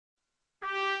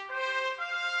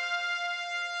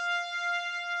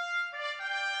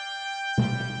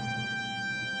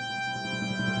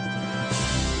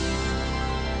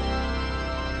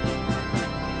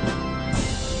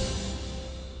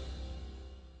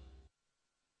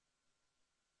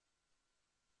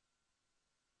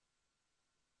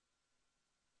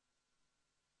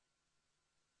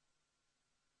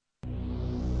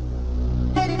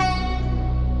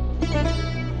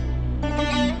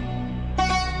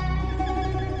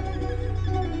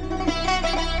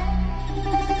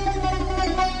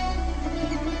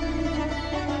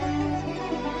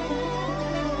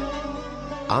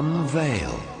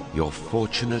Unveil your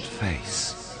fortunate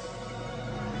face.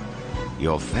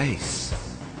 Your face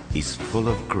is full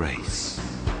of grace.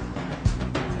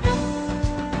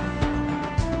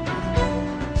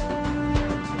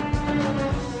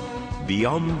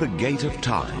 Beyond the gate of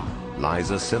time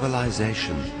lies a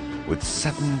civilization with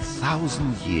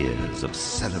 7,000 years of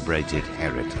celebrated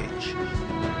heritage.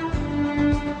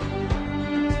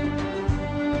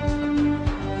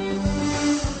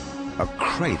 A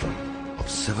cradle of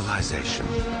civilization.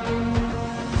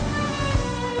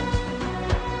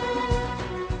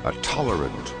 A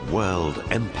tolerant world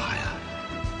empire.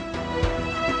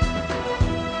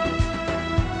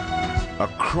 A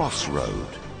crossroad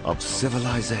of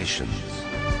civilizations.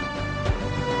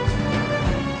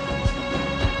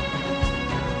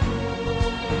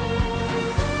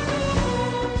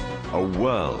 A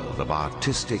world of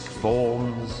artistic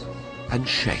forms and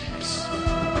shapes.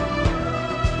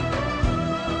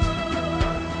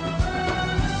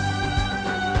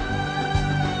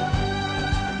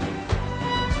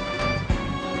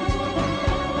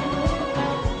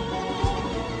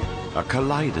 A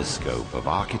kaleidoscope of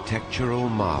architectural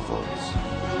marvels.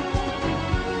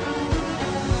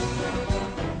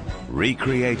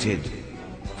 Recreated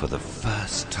for the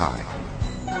first time.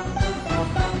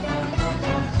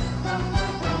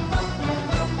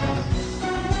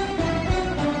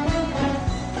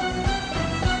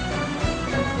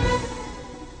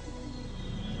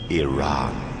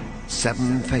 Iran,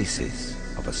 7 faces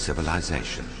of a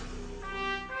civilization.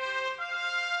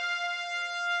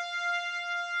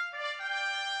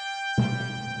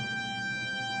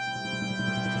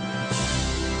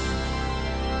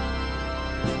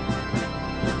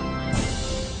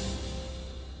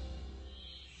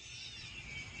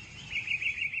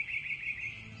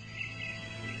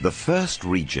 The first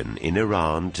region in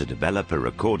Iran to develop a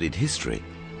recorded history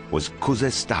was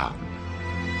Khuzestan.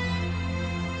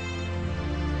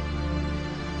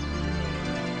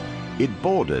 It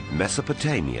bordered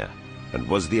Mesopotamia and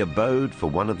was the abode for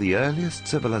one of the earliest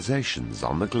civilizations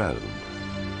on the globe.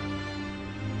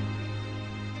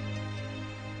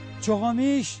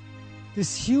 Choghamish,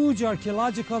 this huge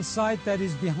archaeological site that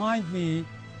is behind me,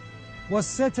 was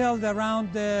settled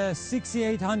around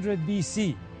 6800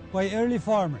 BC by early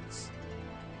farmers.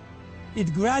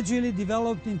 It gradually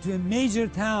developed into a major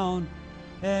town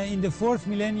in the 4th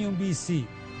millennium BC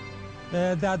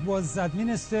that was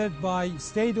administered by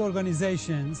state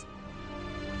organizations.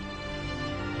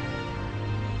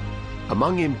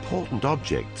 Among important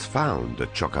objects found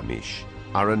at Choghamish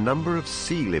are a number of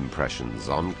seal impressions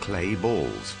on clay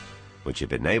balls, which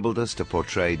have enabled us to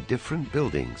portray different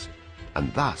buildings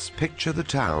and thus picture the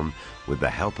town with the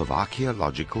help of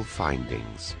archaeological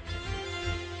findings.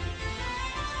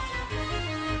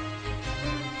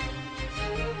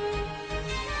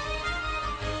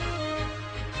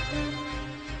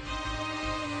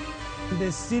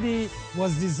 The city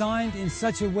was designed in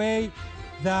such a way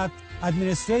that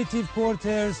administrative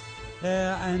quarters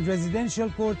and residential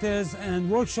quarters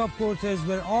and workshop quarters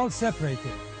were all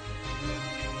separated.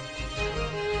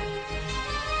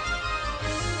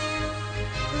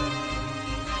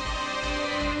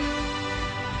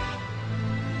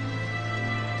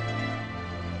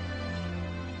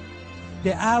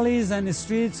 The alleys and the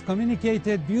streets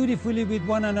communicated beautifully with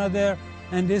one another,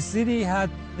 and the city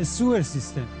had a sewer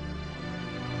system.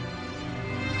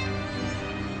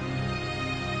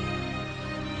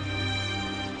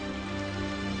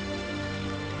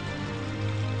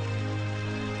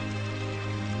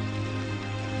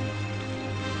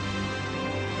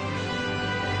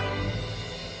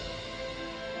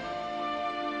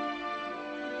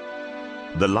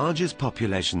 The largest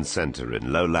population center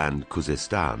in lowland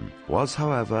Khuzestan was,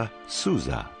 however,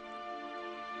 Susa.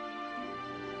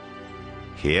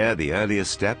 Here, the earliest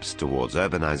steps towards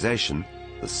urbanization,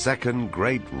 the second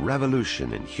great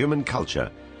revolution in human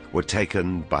culture, were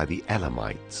taken by the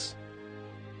Elamites.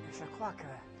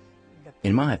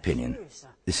 In my opinion,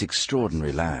 this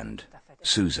extraordinary land,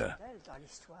 Susa,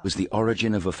 was the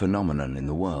origin of a phenomenon in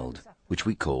the world which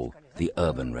we call the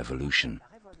urban revolution.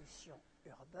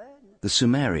 The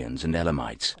Sumerians and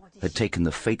Elamites had taken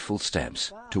the fateful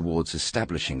steps towards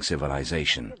establishing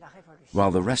civilization,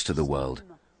 while the rest of the world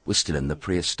was still in the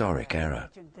prehistoric era.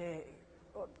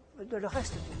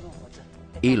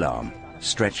 Elam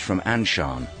stretched from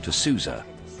Anshan to Susa,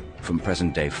 from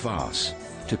present-day Fars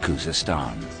to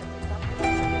Khuzestan.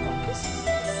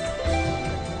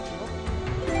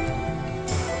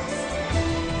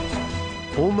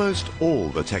 Almost all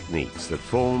the techniques that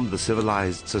formed the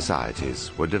civilized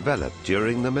societies were developed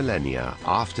during the millennia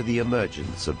after the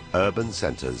emergence of urban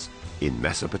centers in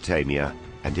Mesopotamia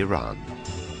and Iran.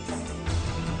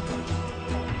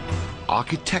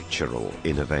 architectural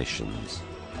innovations.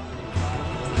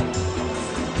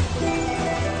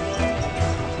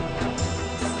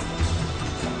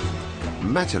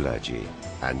 Metallurgy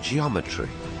and geometry.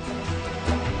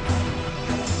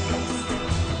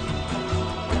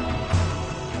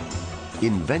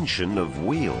 Invention of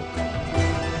wheel.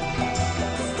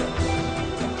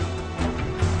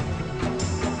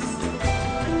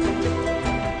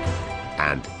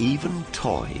 And even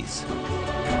toys.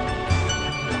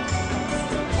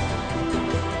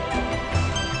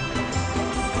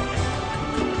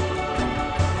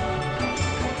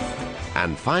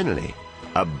 And finally,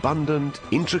 abundant,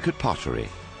 intricate pottery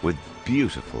with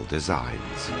beautiful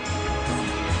designs.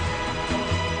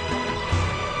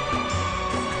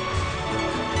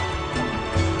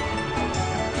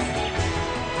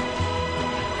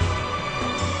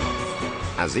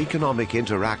 As economic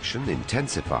interaction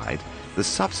intensified, the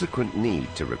subsequent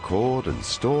need to record and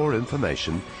store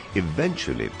information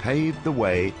eventually paved the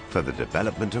way for the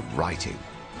development of writing.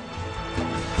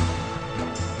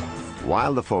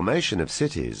 While the formation of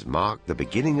cities marked the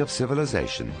beginning of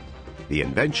civilization, the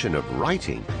invention of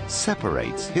writing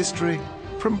separates history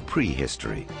from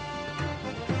prehistory.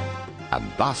 And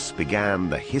thus began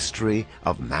the history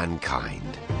of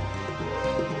mankind.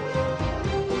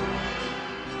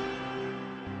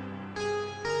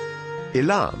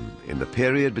 Iran, in the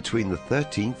period between the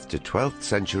 13th to 12th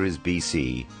centuries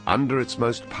BC, under its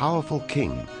most powerful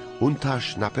king,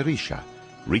 Untashnapirisha,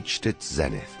 reached its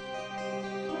zenith.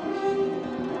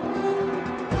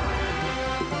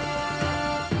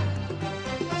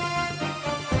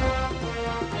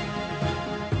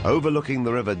 Overlooking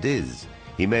the river Diz,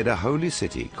 he made a holy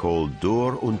city called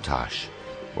Dur Untash,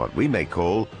 what we may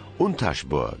call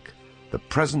Untashburg, the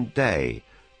present-day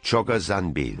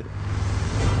Chogazanbil.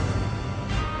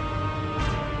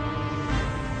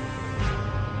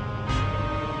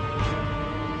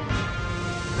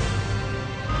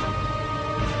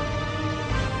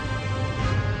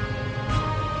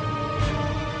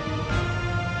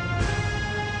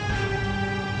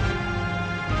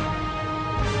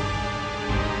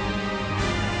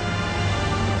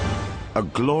 A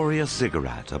glorious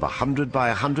ziggurat of 100 by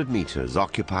 100 meters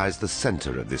occupies the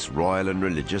center of this royal and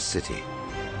religious city.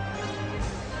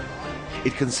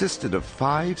 It consisted of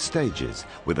 5 stages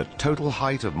with a total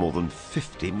height of more than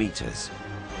 50 meters.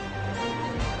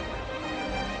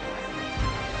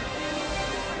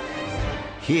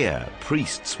 Here,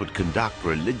 priests would conduct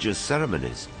religious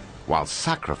ceremonies, while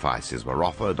sacrifices were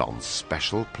offered on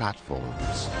special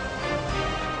platforms.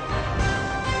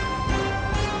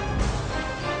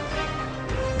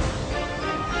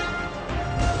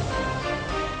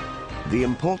 The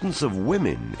importance of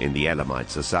women in the Elamite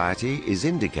society is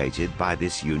indicated by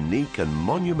this unique and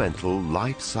monumental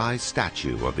life-size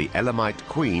statue of the Elamite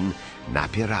queen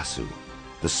Napirasu,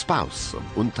 the spouse of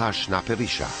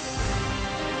Untashnapirisha.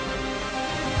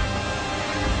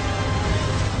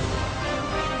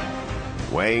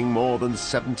 Weighing more than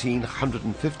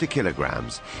 1,750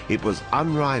 kilograms, it was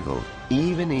unrivaled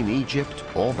even in Egypt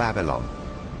or Babylon.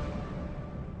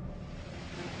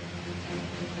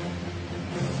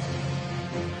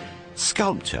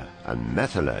 Sculpture and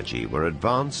metallurgy were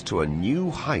advanced to a new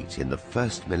height in the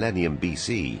first millennium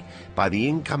BC by the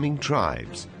incoming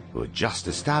tribes who had just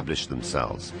established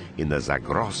themselves in the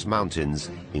Zagros Mountains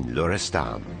in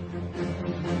Luristan.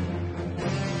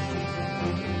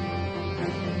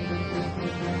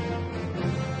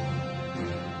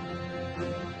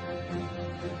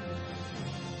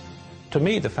 To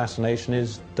me, the fascination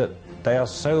is that they are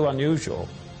so unusual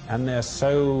and they're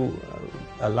so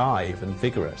alive and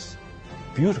vigorous.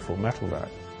 Beautiful metalwork.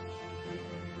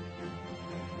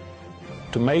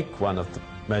 To make one of the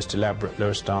most elaborate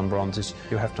Luristan bronzes,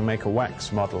 you have to make a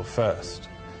wax model first.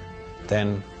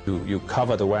 Then you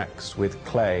cover the wax with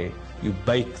clay, you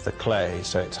bake the clay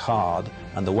so it's hard,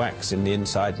 and the wax in the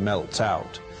inside melts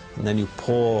out. And then you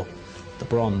pour the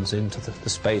bronze into the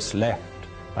space left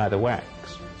by the wax,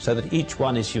 so that each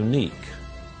one is unique.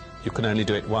 You can only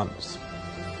do it once.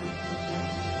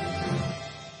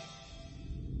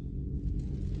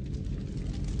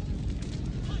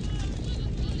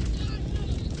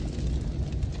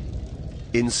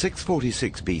 In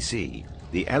 646 BC,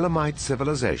 the Elamite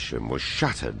civilization was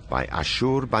shattered by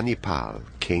Ashur-banipal,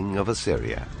 king of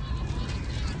Assyria.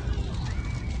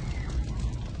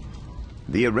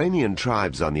 The Iranian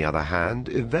tribes, on the other hand,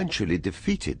 eventually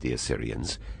defeated the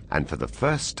Assyrians and for the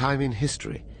first time in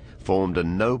history formed a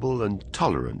noble and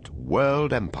tolerant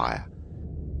world empire.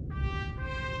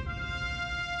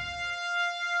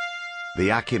 The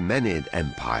Achaemenid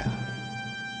Empire.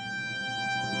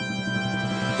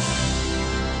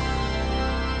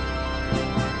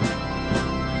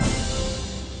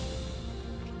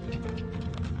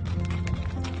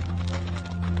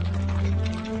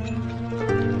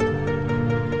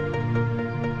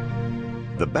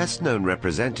 best-known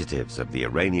representatives of the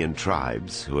Iranian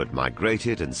tribes who had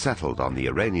migrated and settled on the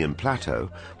Iranian plateau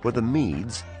were the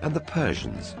Medes and the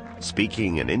Persians,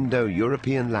 speaking an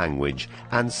Indo-European language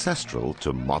ancestral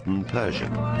to modern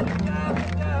Persian.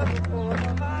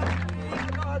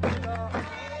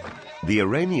 The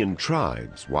Iranian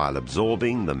tribes, while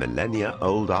absorbing the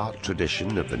millennia-old art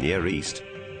tradition of the Near East,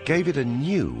 gave it a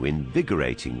new,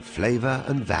 invigorating flavor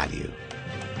and value.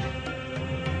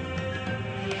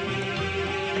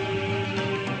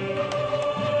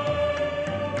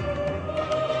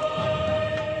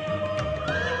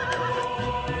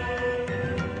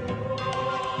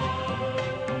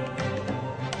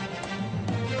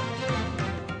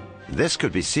 This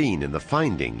could be seen in the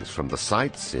findings from the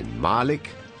sites in Malik,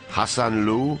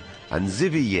 Hasanlu and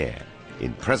Ziviyer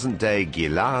in present-day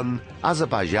Gilan,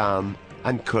 Azerbaijan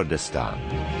and Kurdistan.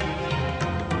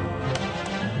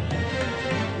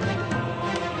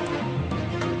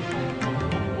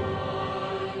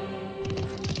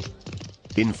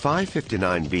 In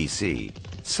 559 BC,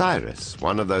 Cyrus,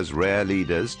 one of those rare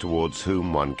leaders towards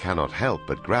whom one cannot help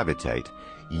but gravitate,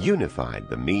 unified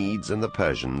the Medes and the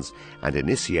Persians and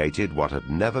initiated what had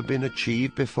never been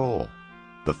achieved before,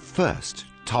 the first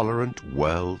tolerant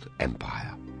world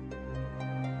empire.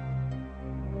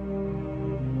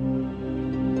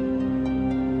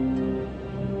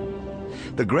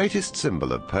 The greatest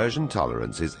symbol of Persian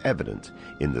tolerance is evident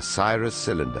in the Cyrus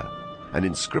cylinder, an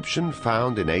inscription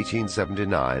found in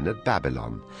 1879 at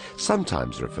Babylon,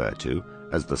 sometimes referred to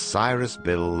as the Cyrus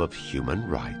Bill of Human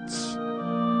Rights.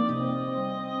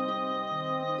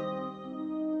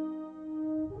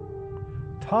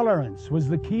 Tolerance was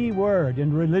the key word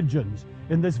in religions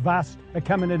in this vast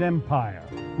Achaemenid empire.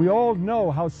 We all know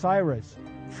how Cyrus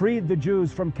freed the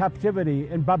Jews from captivity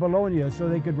in Babylonia so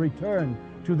they could return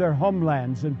to their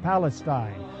homelands in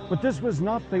Palestine. But this was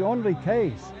not the only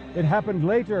case. It happened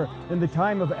later in the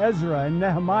time of Ezra and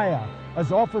Nehemiah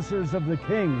as officers of the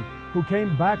king who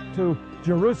came back to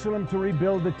Jerusalem to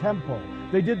rebuild the temple.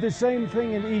 They did the same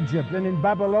thing in Egypt and in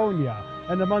Babylonia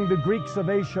and among the Greeks of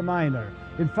Asia Minor.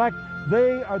 In fact,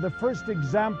 they are the first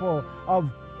example of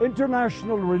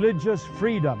international religious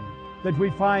freedom that we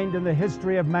find in the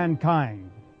history of mankind.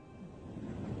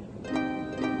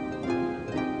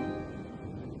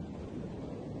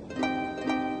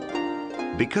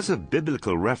 Because of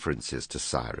biblical references to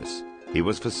Cyrus, he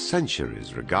was for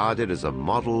centuries regarded as a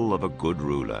model of a good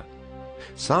ruler.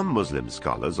 Some Muslim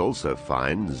scholars also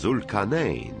find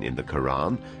Zulkarnain in the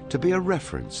Quran to be a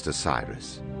reference to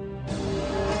Cyrus.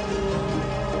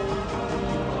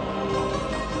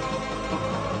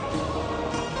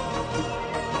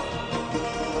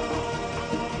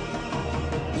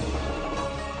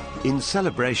 In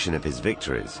celebration of his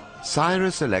victories,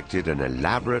 Cyrus elected an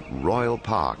elaborate royal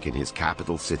park in his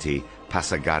capital city,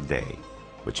 Pasargadae,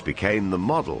 which became the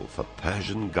model for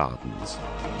Persian gardens.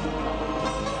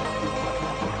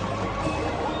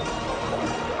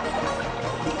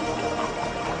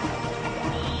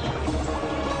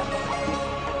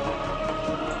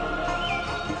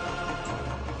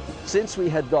 Since we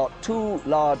had got two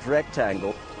large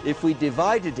rectangles, if we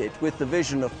divided it with the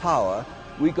vision of power,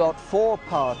 we got 4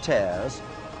 parterres,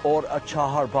 or a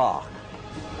chaharbagh.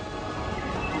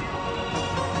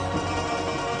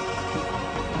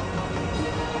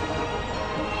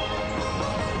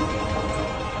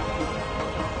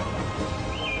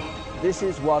 This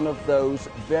is one of those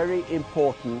very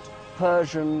important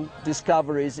Persian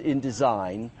discoveries in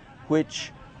design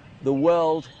which the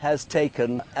world has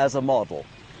taken as a model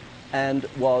and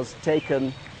was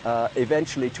taken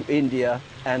eventually to India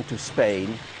and to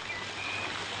Spain.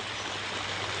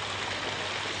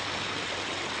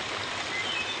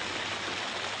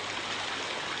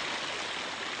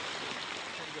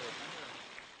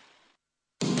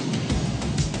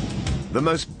 The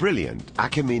most brilliant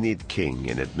Achaemenid king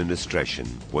in administration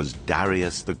was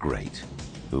Darius the Great,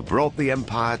 who brought the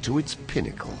empire to its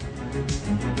pinnacle.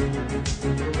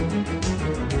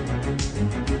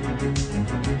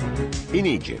 In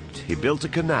Egypt, he built a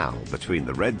canal between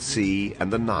the Red Sea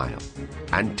and the Nile,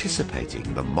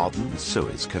 anticipating the modern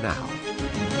Suez Canal.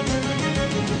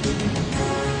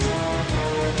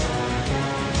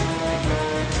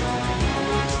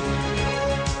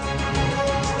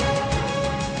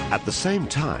 At the same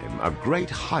time, a great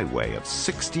highway of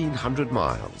 1,600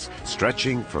 miles,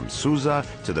 stretching from Susa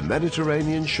to the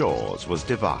Mediterranean shores, was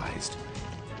devised.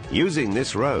 Using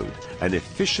this road, an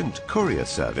efficient courier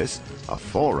service, a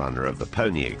forerunner of the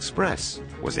Pony Express,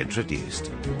 was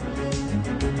introduced.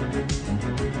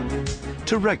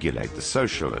 To regulate the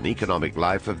social and economic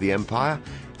life of the empire,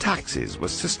 taxes were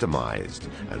systemized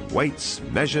and weights,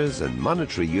 measures and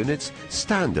monetary units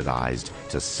standardized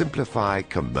to simplify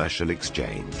commercial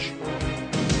exchange.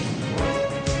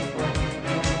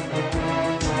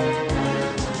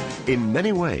 In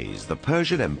many ways, the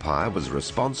Persian Empire was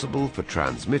responsible for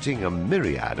transmitting a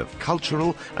myriad of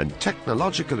cultural and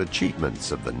technological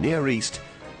achievements of the Near East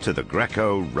to the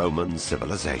Greco-Roman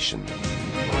civilization.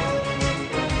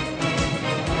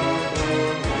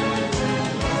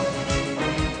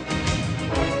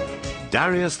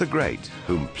 Darius the Great,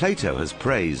 whom Plato has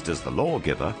praised as the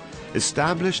lawgiver,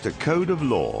 established a code of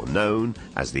law known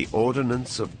as the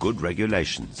Ordinance of Good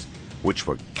Regulations, which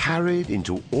were carried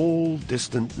into all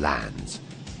distant lands.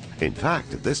 In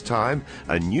fact, at this time,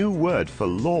 a new word for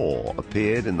law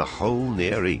appeared in the whole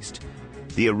Near East,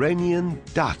 the Iranian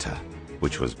data,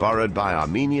 which was borrowed by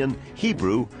Armenian,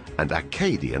 Hebrew, and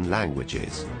Akkadian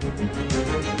languages.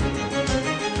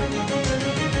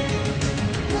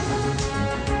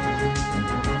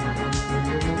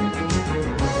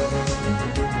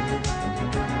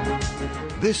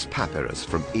 This papyrus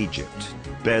from Egypt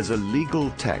bears a legal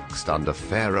text under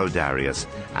Pharaoh Darius,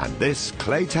 and this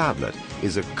clay tablet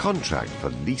is a contract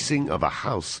for leasing of a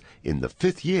house in the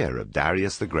 5th year of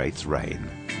Darius the Great's reign.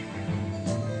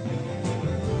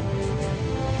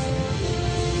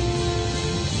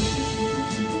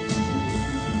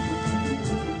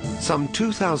 Some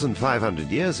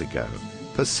 2,500 years ago,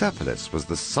 Persepolis was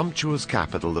the sumptuous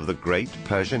capital of the great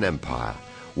Persian Empire,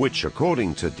 which,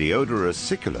 according to Diodorus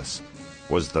Siculus,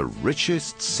 was the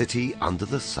richest city under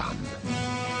the sun.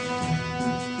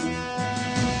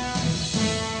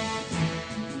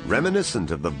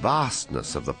 Reminiscent of the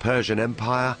vastness of the Persian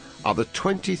Empire are the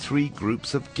 23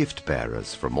 groups of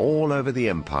gift-bearers from all over the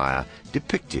empire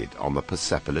depicted on the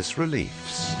Persepolis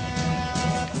reliefs.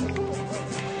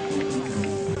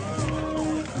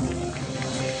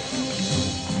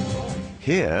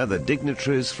 Here, the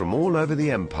dignitaries from all over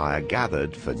the empire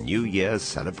gathered for New Year's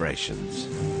celebrations.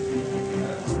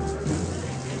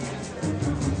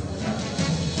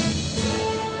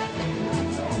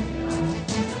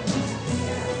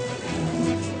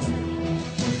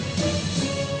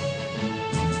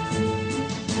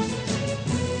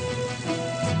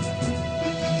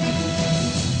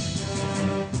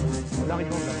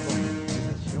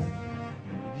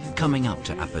 Coming up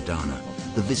to Apadana,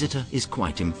 the visitor is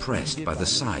quite impressed by the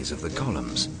size of the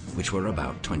columns, which were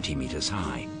about 20 meters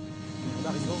high.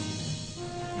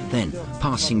 Then,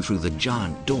 passing through the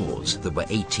giant doors that were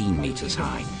 18 meters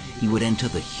high, he would enter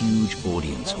the huge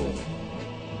audience hall.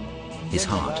 His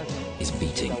heart is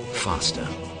beating faster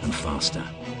and faster.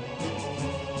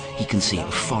 He can see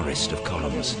a forest of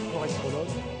columns,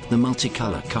 the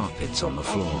multicolour carpets on the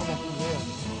floor,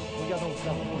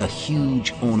 a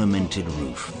huge ornamented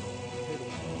roof,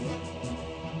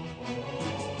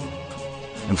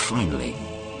 and finally,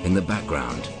 in the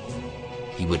background,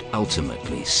 he would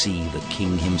ultimately see the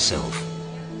king himself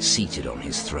seated on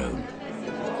his throne.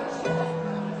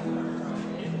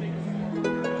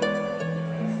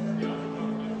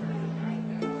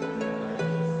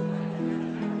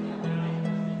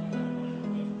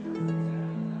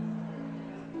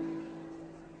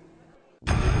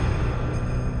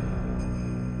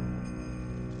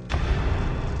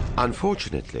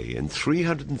 Unfortunately, in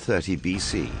 330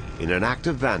 BC, in an act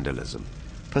of vandalism,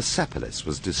 Persepolis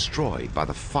was destroyed by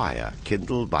the fire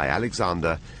kindled by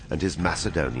Alexander and his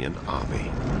Macedonian army.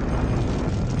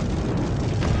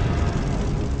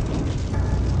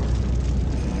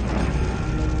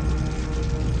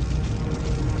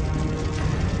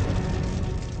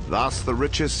 Thus, the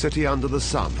richest city under the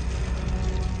sun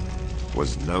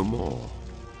was no more.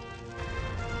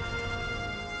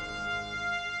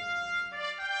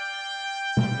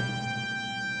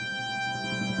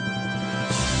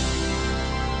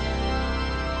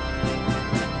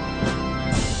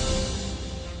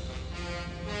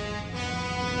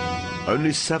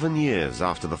 Only 7 years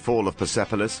after the fall of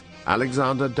Persepolis,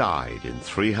 Alexander died in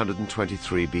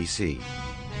 323 BC.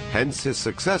 Hence his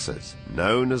successors,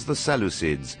 known as the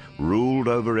Seleucids, ruled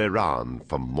over Iran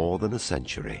for more than a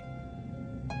century.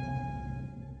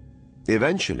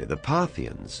 Eventually, the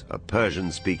Parthians, a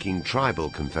Persian-speaking tribal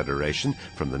confederation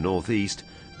from the northeast,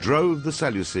 drove the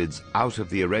Seleucids out of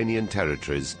the Iranian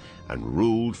territories and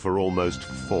ruled for almost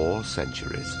 4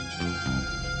 centuries.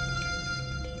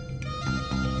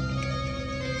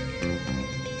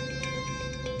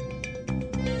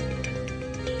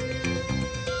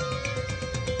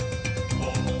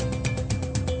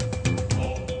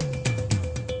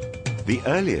 The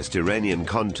earliest Iranian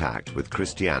contact with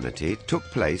Christianity took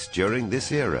place during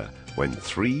this era, when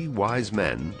 3 wise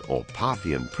men, or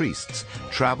Parthian priests,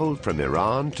 traveled from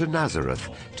Iran to Nazareth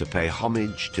to pay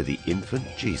homage to the infant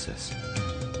Jesus.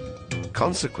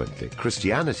 Consequently,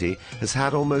 Christianity has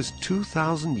had almost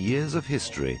 2,000 years of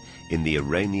history in the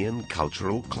Iranian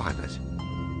cultural climate.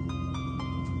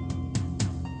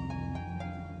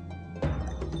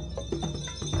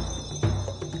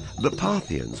 The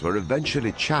Parthians were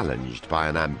eventually challenged by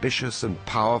an ambitious and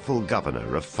powerful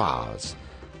governor of Fars,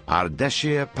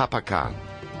 Ardeshir Papakan.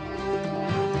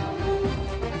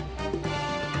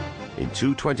 In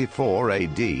 224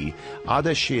 AD,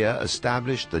 Ardeshir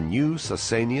established the new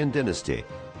Sasanian dynasty,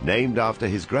 named after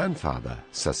his grandfather,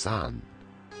 Sasan.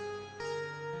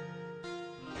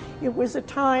 It was a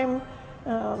time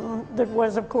that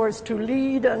was, of course, to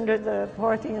lead under the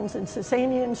Parthians and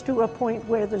Sasanians to a point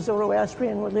where the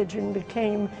Zoroastrian religion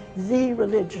became the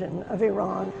religion of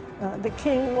Iran. The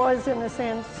king was, in a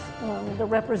sense, the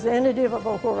representative of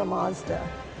Ahura Mazda,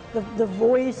 the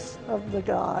voice of the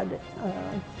god,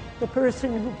 the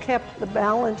person who kept the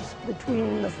balance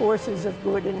between the forces of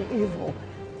good and evil.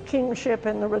 Kingship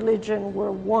and the religion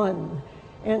were one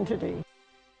entity.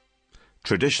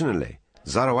 Traditionally,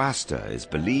 Zoroaster is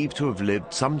believed to have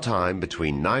lived sometime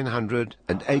between 900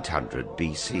 and 800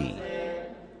 BC.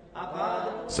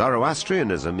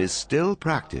 Zoroastrianism is still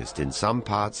practiced in some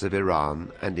parts of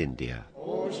Iran and India.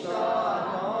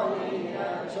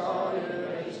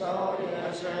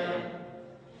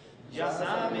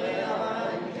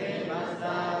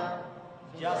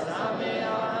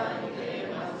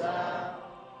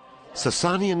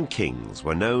 Sasanian kings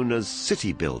were known as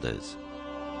city builders.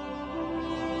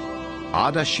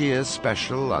 Ardashir's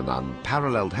special and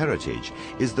unparalleled heritage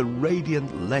is the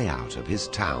radiant layout of his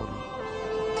town.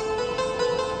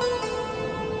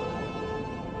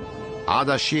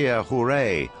 Ardashir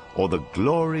Hooray, or the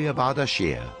glory of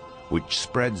Ardashir, which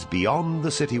spreads beyond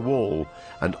the city wall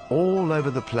and all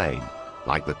over the plain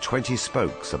like the 20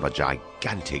 spokes of a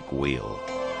gigantic wheel.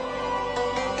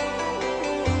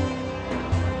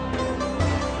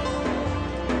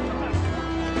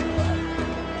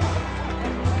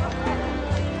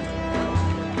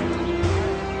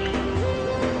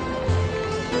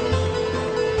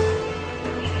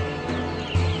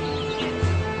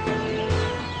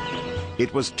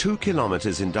 It was 2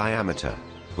 kilometers in diameter,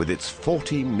 with its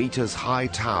 40 meters high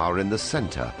tower in the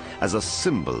center as a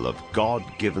symbol of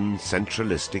God-given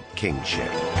centralistic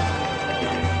kingship.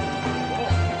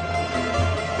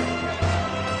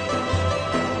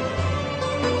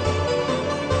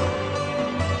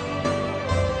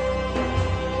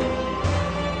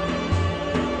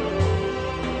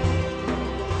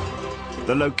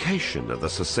 The location of the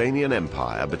Sasanian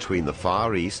Empire between the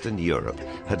Far East and Europe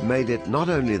had made it not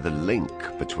only the link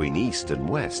between East and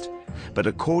West, but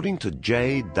according to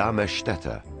J.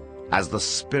 Damestetter, as the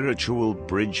spiritual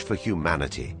bridge for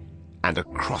humanity and a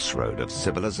crossroad of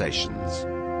civilizations.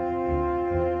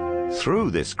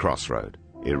 Through this crossroad,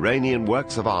 Iranian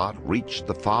works of art reached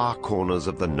the far corners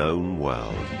of the known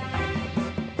world.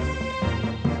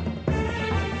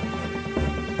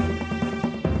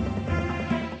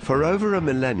 For over a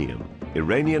millennium,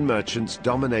 Iranian merchants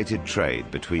dominated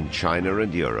trade between China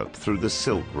and Europe through the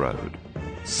Silk Road,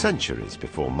 centuries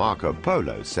before Marco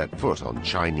Polo set foot on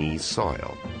Chinese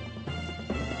soil.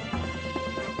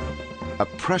 A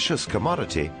precious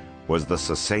commodity was the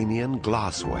Sasanian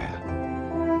glassware.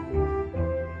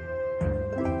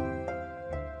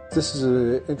 This is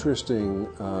an interesting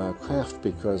craft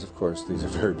because, of course, these are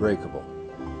very breakable,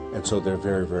 and so they're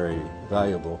very, very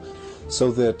valuable,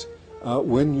 so that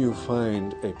when you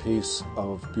find a piece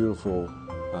of beautiful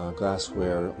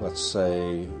glassware, let's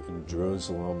say in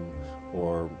Jerusalem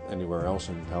or anywhere else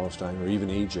in Palestine or even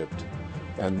Egypt,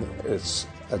 and it's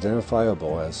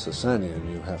identifiable as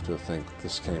Sasanian, you have to think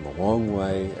this came a long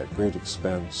way at great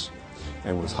expense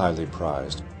and was highly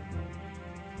prized.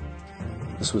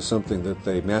 This was something that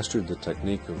they mastered the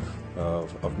technique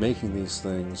of making these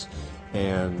things,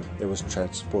 and it was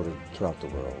transported throughout the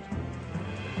world.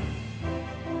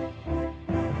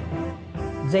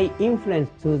 They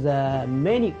influenced to the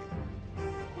many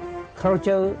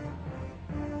cultural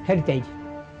heritage,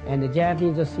 and the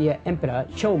Japanese Emperor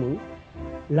Shomu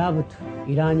loved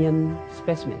Iranian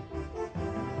specimen,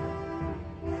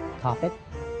 carpet,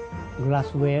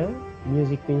 glassware,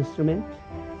 music instrument,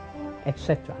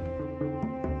 etc.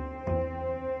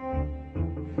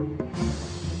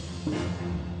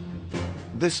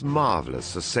 This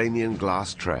marvelous Sasanian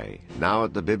glass tray, now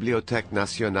at the Bibliothèque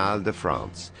Nationale de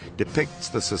France, depicts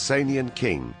the Sasanian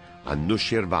king,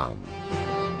 Anushirvan.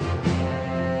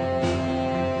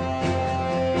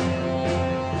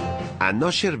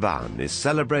 Anushirvan is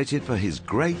celebrated for his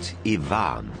great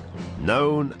Ivan,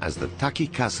 known as the Taki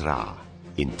Kasra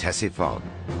in Ctesiphon.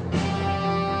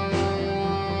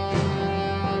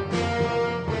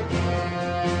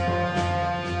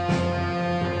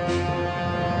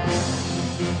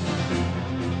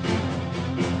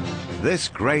 This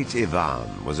great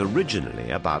Ivan was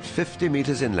originally about 50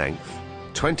 meters in length,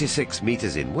 26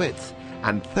 meters in width,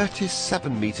 and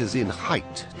 37 meters in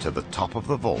height to the top of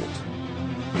the vault.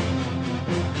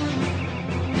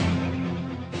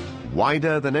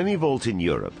 Wider than any vault in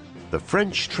Europe, the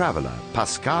French traveler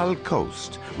Pascal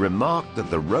Coste remarked that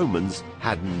the Romans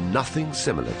had nothing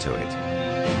similar to it.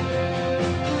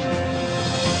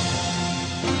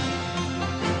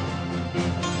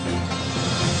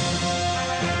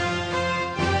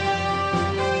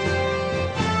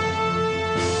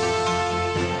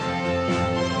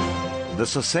 The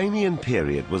Sasanian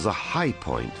period was a high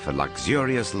point for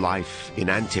luxurious life in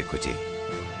antiquity.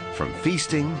 From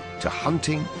feasting to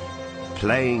hunting,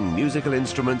 playing musical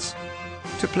instruments,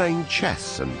 to playing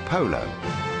chess and polo.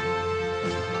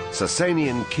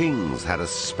 Sasanian kings had a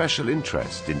special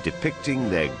interest in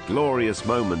depicting their glorious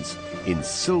moments in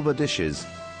silver dishes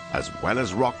as well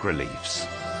as rock reliefs.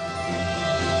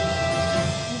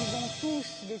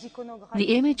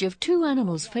 The image of two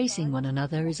animals facing one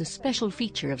another is a special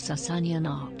feature of Sasanian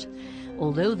art.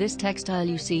 Although this textile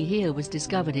you see here was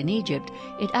discovered in Egypt,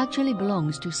 it actually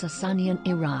belongs to Sasanian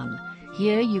Iran.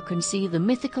 Here you can see the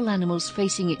mythical animals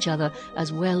facing each other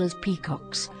as well as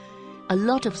peacocks. A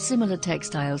lot of similar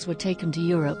textiles were taken to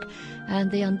Europe,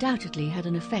 and they undoubtedly had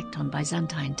an effect on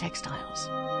Byzantine textiles.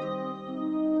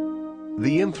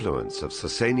 The influence of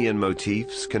Sasanian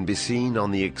motifs can be seen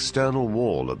on the external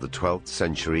wall of the 12th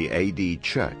century AD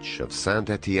church of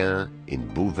Saint-Étienne in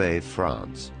Beauvais,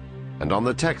 France, and on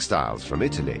the textiles from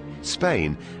Italy,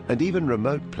 Spain, and even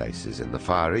remote places in the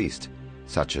Far East,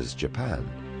 such as Japan.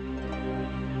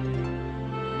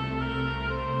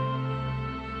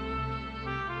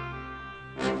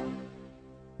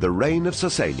 The reign of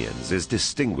Sasanians is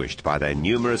distinguished by their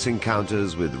numerous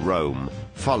encounters with Rome,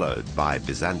 followed by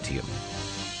Byzantium.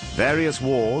 Various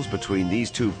wars between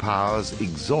these two powers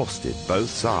exhausted both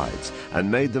sides and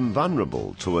made them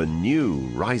vulnerable to a new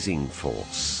rising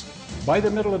force. By the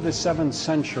middle of the 7th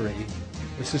century,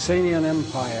 the Sasanian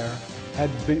Empire had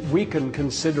weakened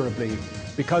considerably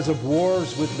because of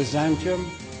wars with Byzantium,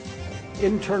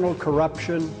 internal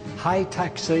corruption, high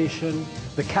taxation,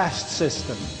 the caste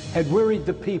system had worried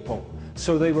the people,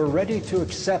 so they were ready to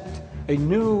accept a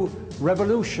new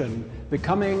revolution, the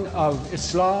coming of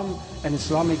Islam and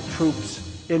Islamic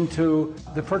troops into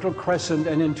the Fertile Crescent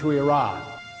and into Iran.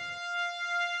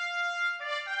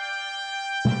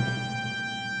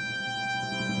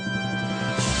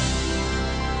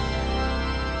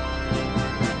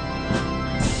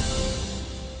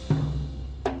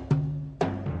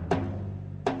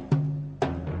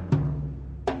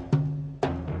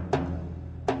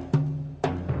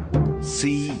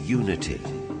 See unity,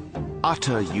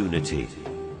 utter unity,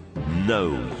 no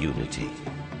unity.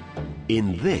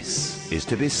 In this is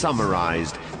to be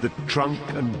summarized the trunk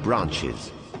and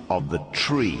branches of the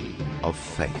tree of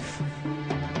faith.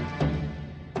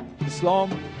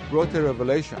 Islam brought a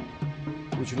revelation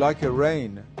which, like a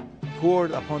rain,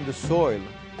 poured upon the soil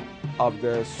of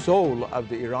the soul of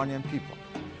the Iranian people,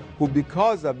 who,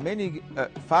 because of many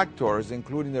factors,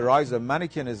 including the rise of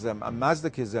Manichaeism and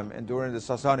Mazdakism during the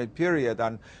Sassanid period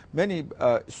and many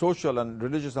social and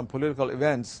religious and political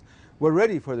events, were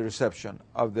ready for the reception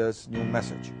of this new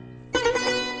message.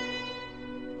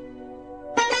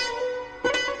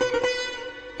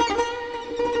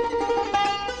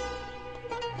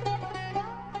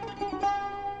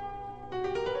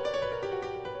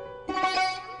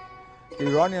 The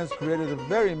Iranians created a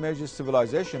very major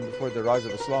civilization before the rise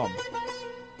of Islam.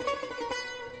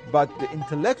 But the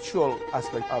intellectual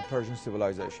aspect of Persian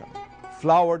civilization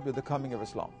flowered with the coming of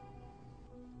Islam.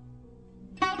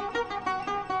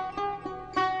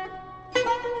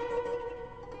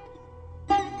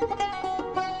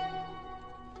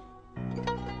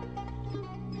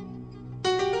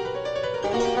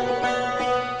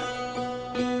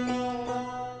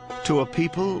 To a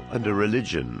people and a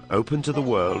religion open to the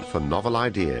world for novel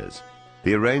ideas,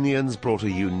 the Iranians brought a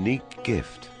unique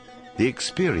gift, the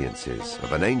experiences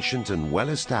of an ancient and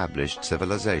well-established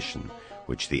civilization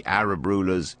which the Arab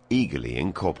rulers eagerly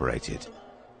incorporated,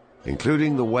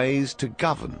 including the ways to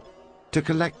govern, to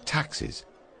collect taxes,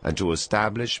 and to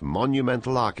establish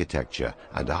monumental architecture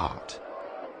and art.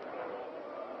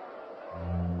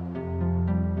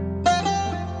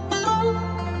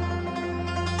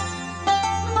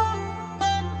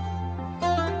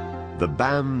 The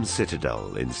Bam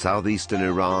citadel in southeastern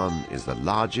Iran is the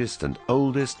largest and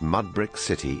oldest mud brick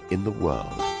city in the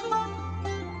world.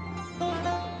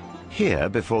 Here,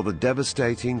 before the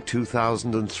devastating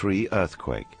 2003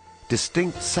 earthquake,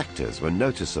 distinct sectors were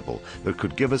noticeable that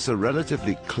could give us a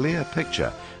relatively clear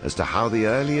picture as to how the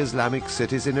early Islamic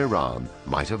cities in Iran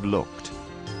might have looked.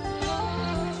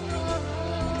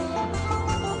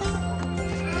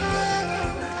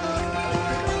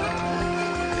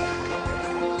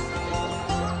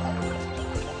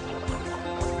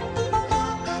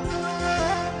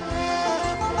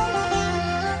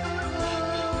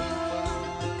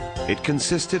 It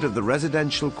consisted of the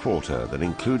residential quarter that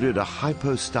included a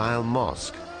hypo-style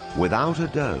mosque without a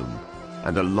dome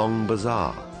and a long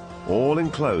bazaar, all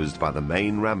enclosed by the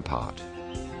main rampart.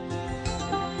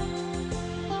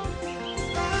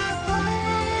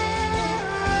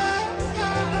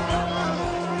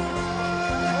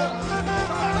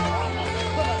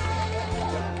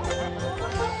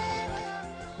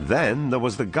 Then there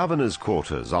was the governor's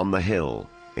quarters on the hill,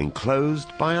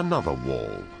 enclosed by another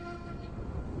wall.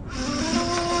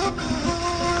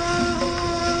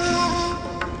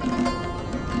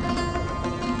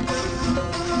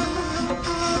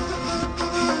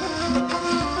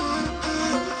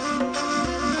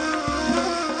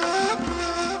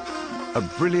 A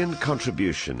brilliant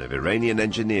contribution of Iranian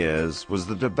engineers was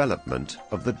the development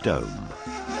of the dome.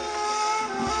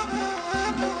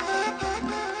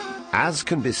 As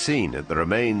can be seen at the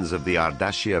remains of the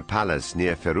Ardashir Palace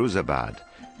near Firuzabad,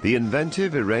 the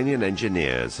inventive Iranian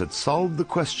engineers had solved the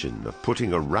question of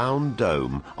putting a round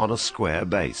dome on a square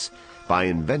base by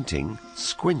inventing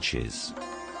squinches.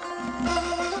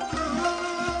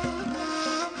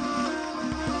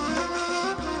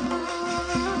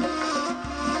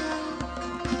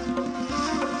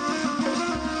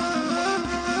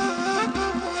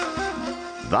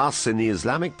 Thus, in the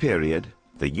Islamic period,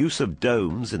 the use of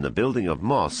domes in the building of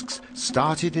mosques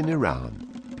started in Iran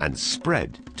and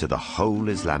spread to the whole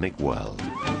Islamic world.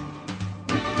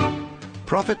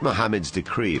 Prophet Muhammad's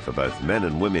decree for both men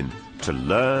and women to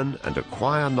learn and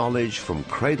acquire knowledge from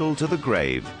cradle to the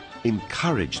grave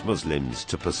encouraged Muslims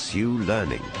to pursue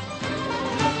learning.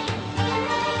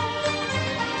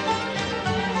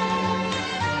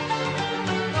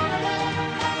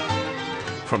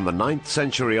 From the 9th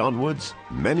century onwards,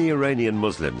 many Iranian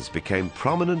Muslims became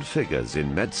prominent figures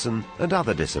in medicine and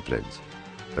other disciplines.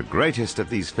 The greatest of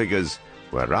these figures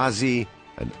were Razi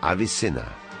and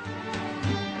Avicenna.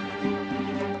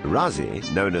 Razi,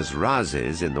 known as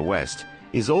Rhazes in the West,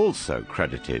 is also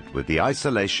credited with the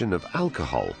isolation of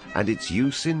alcohol and its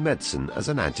use in medicine as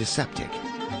an antiseptic.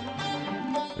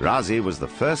 Razi was the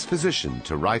first physician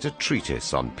to write a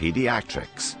treatise on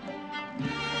pediatrics.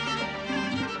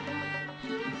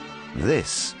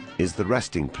 This is the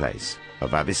resting place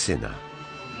of Avicenna.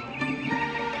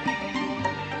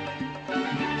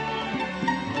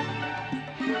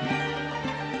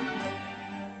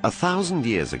 A 1,000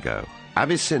 years ago,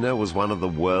 Avicenna was one of the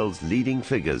world's leading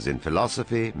figures in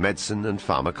philosophy, medicine, and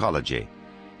pharmacology.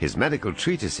 His medical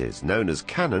treatises, known as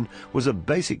Canon, was a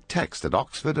basic text at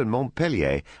Oxford and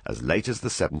Montpellier as late as the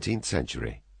 17th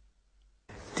century.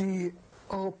 Die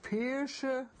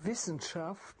europäische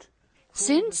Wissenschaft.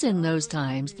 Since in those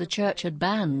times the Church had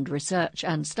banned research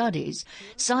and studies,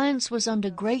 science was under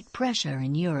great pressure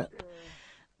in Europe.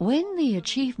 When the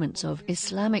achievements of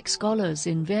Islamic scholars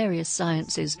in various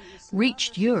sciences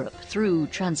reached Europe through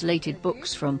translated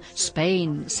books from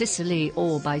Spain, Sicily,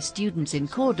 or by students in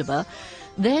Cordoba,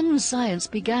 then science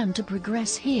began to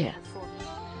progress here.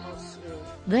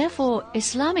 Therefore,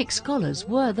 Islamic scholars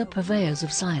were the purveyors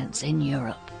of science in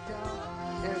Europe.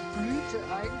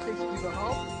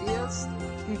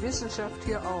 Die Wissenschaft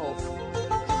hier auf.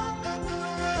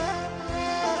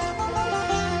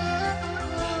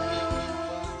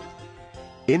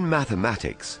 In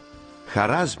mathematics,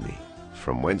 Khwarazmi,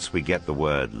 from whence we get the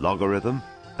word logarithm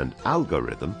and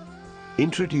algorithm,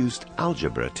 introduced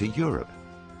algebra to Europe,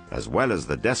 as well as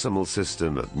the decimal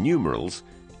system of numerals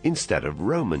instead of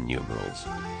Roman numerals.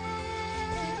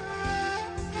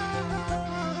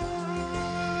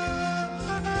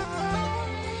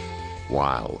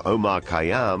 While Omar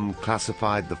Khayyam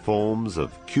classified the forms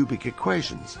of cubic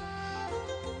equations,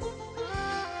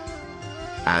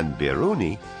 and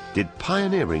Biruni did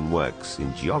pioneering works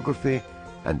in geography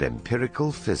and empirical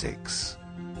physics.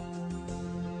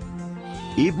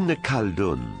 Ibn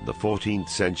Khaldun, the 14th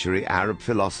century Arab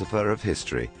philosopher of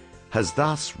history, has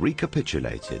thus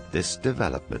recapitulated this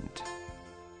development.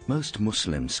 Most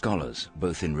Muslim scholars,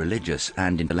 both in religious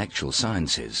and intellectual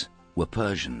sciences, were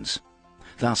Persians.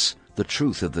 Thus, the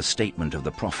truth of the statement of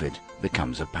the Prophet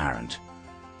becomes apparent.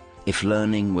 If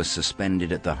learning was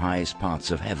suspended at the highest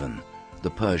parts of heaven,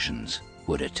 the Persians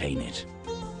would attain it.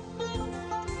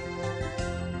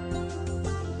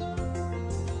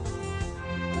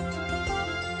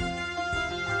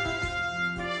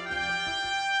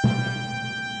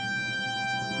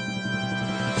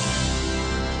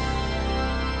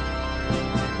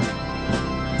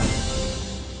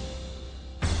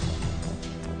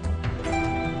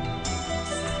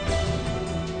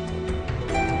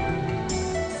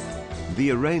 The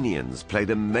Iranians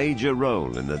played a major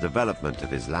role in the development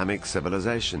of Islamic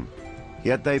civilization,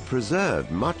 yet they preserved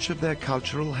much of their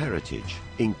cultural heritage,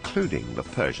 including the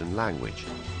Persian language.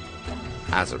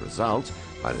 As a result,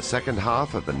 by the second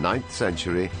half of the 9th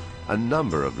century, a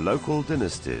number of local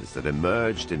dynasties that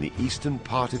emerged in the eastern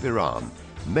part of Iran,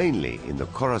 mainly in the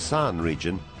Khorasan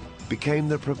region, became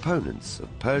the proponents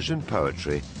of Persian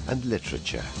poetry and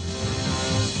literature.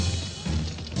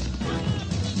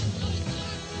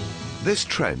 This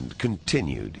trend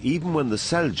continued even when the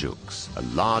Seljuks, a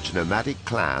large nomadic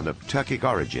clan of Turkic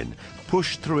origin,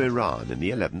 pushed through Iran in the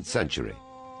 11th century.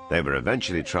 They were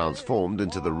eventually transformed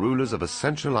into the rulers of a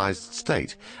centralized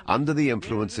state under the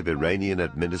influence of Iranian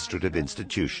administrative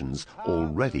institutions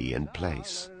already in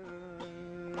place.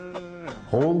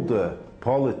 All the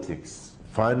politics,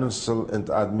 financial and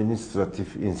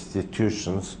administrative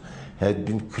institutions had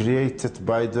been created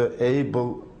by the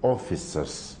able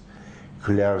officers,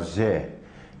 clergy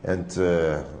and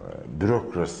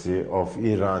bureaucracy of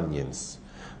Iranians.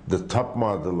 The top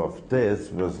model of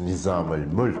this was Nizam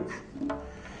al-Mulk.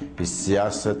 His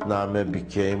siyasetname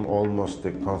became almost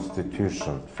a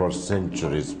constitution for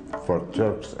centuries for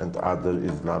Turks and other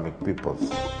Islamic peoples.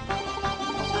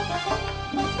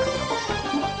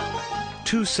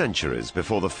 2 centuries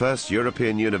before the first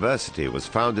European university was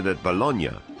founded at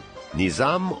Bologna,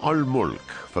 Nizam al-Mulk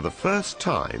for the first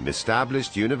time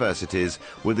established universities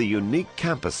with a unique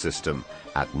campus system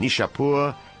at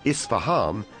Nishapur,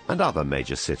 Isfahan and other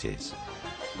major cities.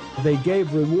 They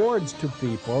gave rewards to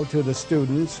people, to the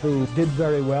students who did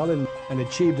very well and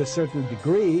achieved a certain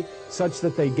degree, such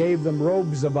that they gave them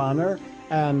robes of honor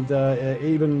and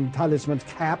even talisman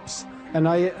caps. And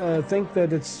I think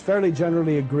that it's fairly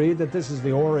generally agreed that this is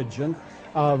the origin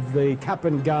of the cap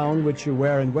and gown which you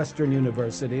wear in Western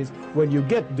universities when you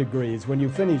get degrees, when you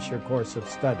finish your course of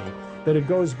study, that it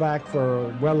goes back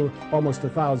for, well, almost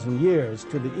 1,000 years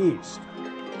to the East.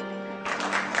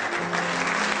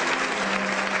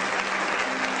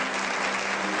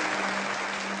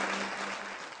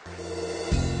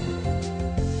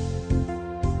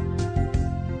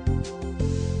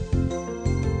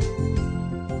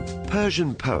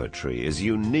 Persian poetry is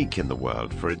unique in the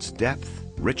world for its depth,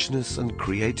 richness and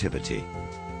creativity,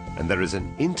 and there is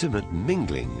an intimate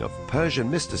mingling of Persian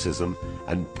mysticism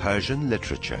and Persian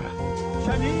literature.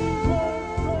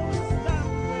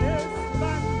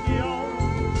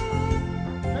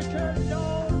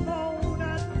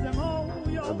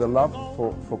 The love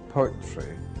for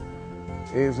poetry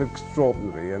is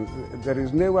extraordinary, and there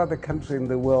is no other country in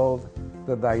the world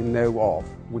that I know of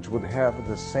which would have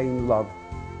the same love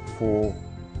for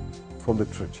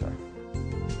literature.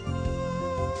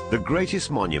 The greatest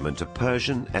monument of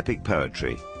Persian epic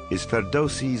poetry is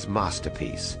Ferdowsi's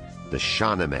masterpiece, the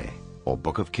Shahnameh, or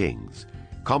Book of Kings,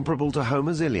 comparable to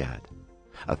Homer's Iliad.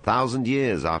 1,000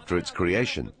 years after its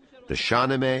creation, the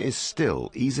Shahnameh is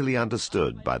still easily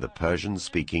understood by the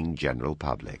Persian-speaking general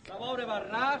public.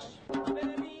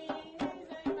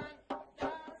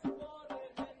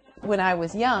 When I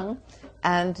was young,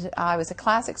 and I was a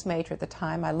classics major at the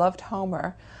time, I loved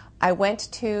Homer, I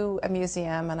went to a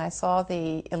museum and I saw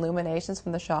the illuminations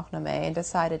from the Shahnameh and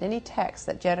decided any text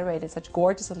that generated such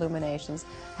gorgeous illuminations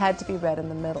had to be read in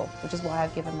the middle, which is why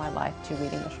I've given my life to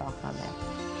reading the Shahnameh.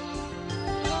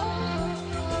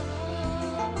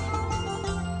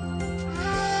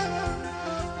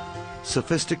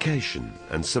 Sophistication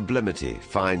and sublimity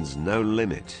finds no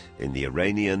limit in the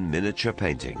Iranian miniature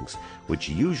paintings, which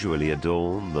usually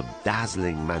adorn the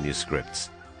dazzling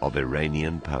manuscripts of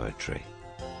Iranian poetry.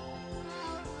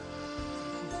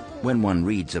 When one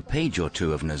reads a page or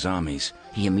two of Nizami's,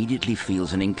 he immediately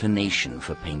feels an inclination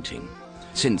for painting.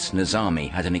 Since Nizami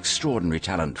had an extraordinary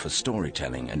talent for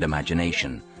storytelling and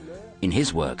imagination, in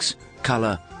his works,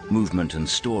 color, movement and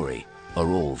story are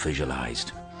all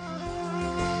visualized.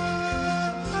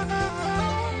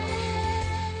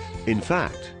 In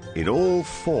fact, in all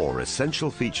 4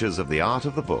 essential features of the art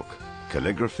of the book,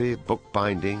 calligraphy,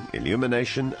 bookbinding,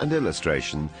 illumination and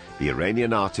illustration, the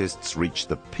Iranian artists reached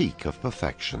the peak of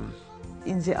perfection.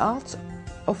 In the art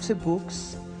of the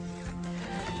books,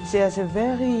 there's a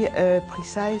very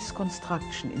precise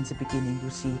construction in the beginning, you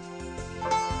see.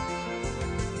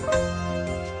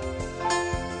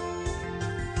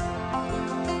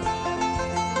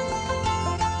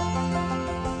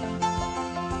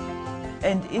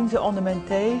 And in the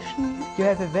ornamentation, you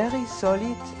have a very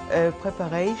solid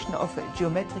preparation of a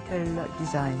geometrical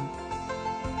design.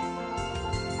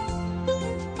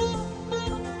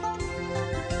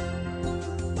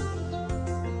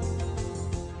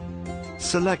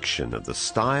 Selection of the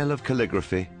style of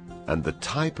calligraphy and the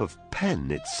type of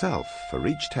pen itself for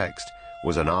each text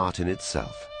was an art in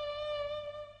itself.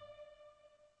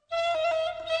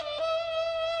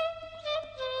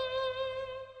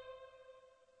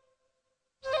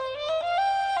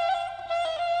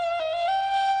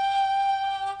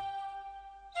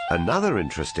 Another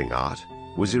interesting art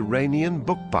was Iranian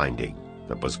bookbinding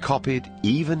that was copied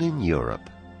even in Europe.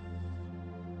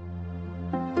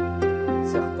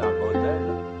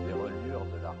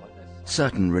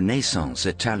 Certain Renaissance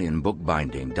Italian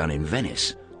bookbinding done in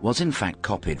Venice was in fact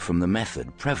copied from the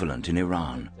method prevalent in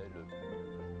Iran.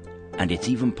 And it's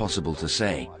even possible to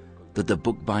say that the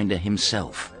bookbinder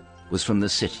himself was from the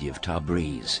city of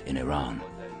Tabriz in Iran.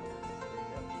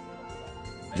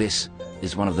 This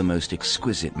is one of the most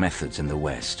exquisite methods in the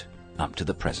West up to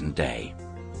the present day.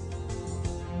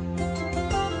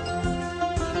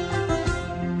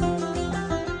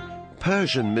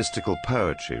 Persian mystical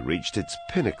poetry reached its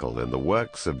pinnacle in the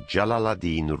works of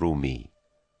Jalal-ad-Din Rumi.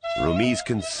 Rumi's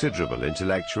considerable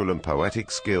intellectual and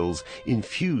poetic skills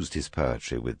infused his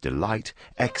poetry with delight,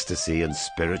 ecstasy and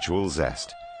spiritual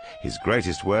zest. His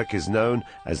greatest work is known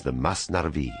as the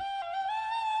Masnavi.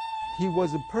 He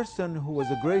was a person who was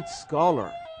a great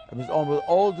scholar. I mean, almost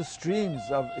all the streams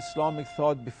of Islamic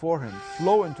thought before him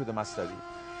flow into the Masnavi,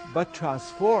 but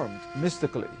transformed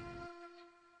mystically.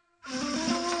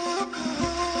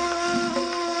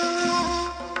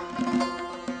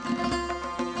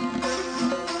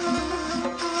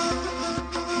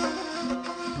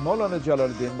 Maulana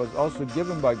Jalaluddin was also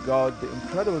given by God the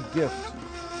incredible gift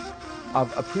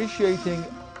of appreciating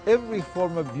every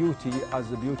form of beauty as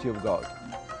the beauty of God.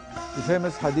 The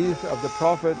famous hadith of the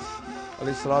Prophet,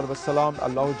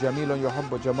 Allahu Jamilun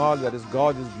Yuhibbu Jamal, that is,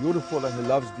 God is beautiful and He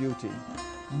loves beauty,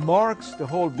 marks the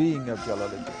whole being of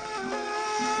Jalaluddin.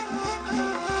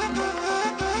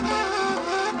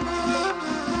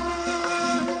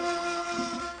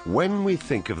 When we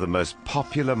think of the most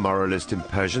popular moralist in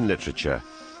Persian literature,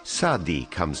 Sa'di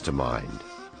comes to mind.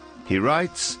 He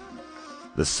writes,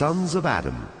 "The sons of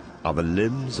Adam are the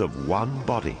limbs of one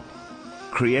body,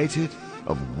 created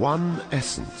of one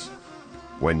essence.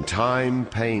 When time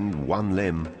pained one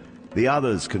limb, the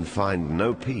others can find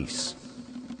no peace.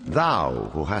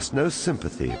 Thou, who hast no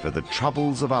sympathy for the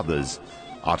troubles of others,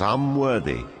 art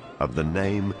unworthy of the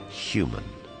name human."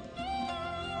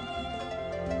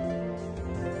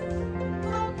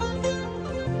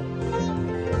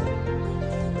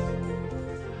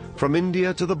 From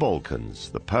India to the Balkans,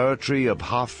 the poetry of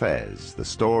Hafez, the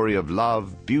story of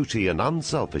love, beauty and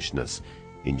unselfishness,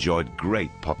 enjoyed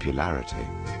great popularity.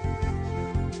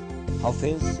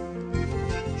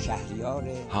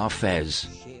 Hafez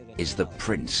is the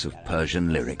prince of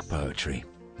Persian lyric poetry.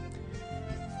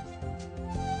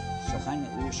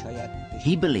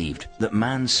 He believed that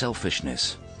man's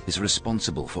selfishness is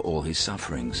responsible for all his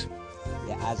sufferings.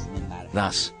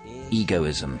 Thus,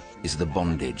 egoism is the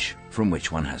bondage from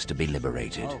which one has to be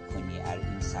liberated.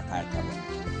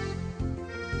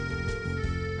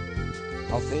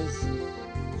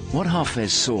 What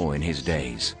Hafez saw in his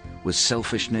days was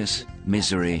selfishness,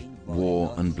 misery,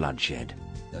 war and bloodshed.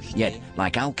 Yet,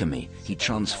 like alchemy, he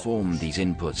transformed these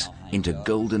inputs into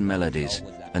golden melodies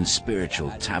and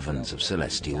spiritual taverns of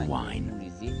celestial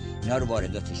wine.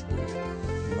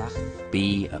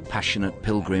 Be a passionate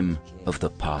pilgrim of the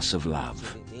pass of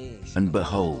love, and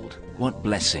behold what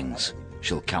blessings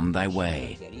shall come thy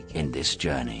way in this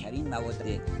journey.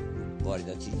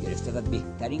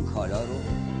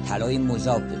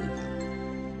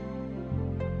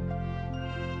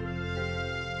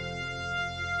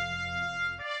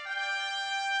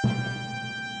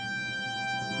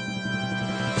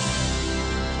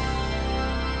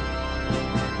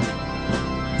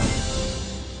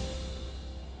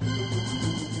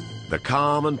 The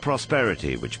calm and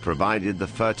prosperity which provided the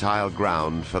fertile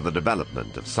ground for the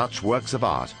development of such works of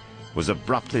art was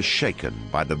abruptly shaken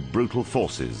by the brutal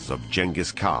forces of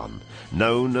Genghis Khan,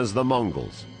 known as the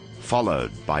Mongols,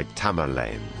 followed by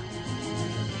Tamerlane.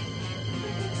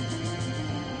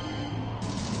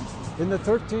 In the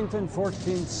 13th and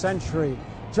 14th century,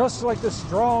 just like the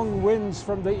strong winds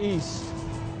from the east,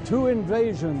 two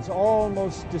invasions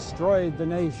almost destroyed the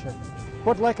nation.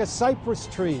 But like a cypress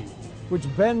tree, which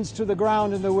bends to the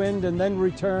ground in the wind and then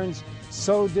returns,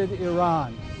 so did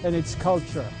Iran and its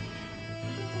culture.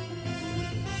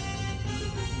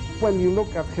 When you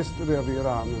look at history of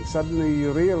Iran, and suddenly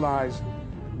you realize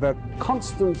that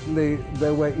constantly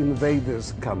there were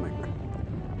invaders coming.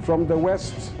 From the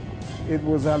west, it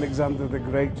was Alexander the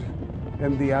Great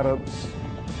and the Arabs.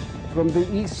 From the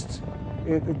east,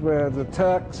 it were the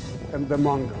Turks and the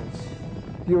Mongols.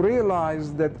 You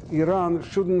realize that Iran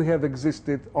shouldn't have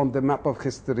existed on the map of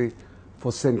history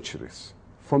for centuries,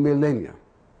 for millennia.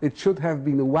 It should have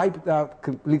been wiped out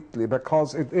completely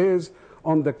because it is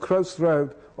on the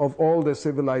crossroad of all the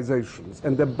civilizations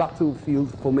and the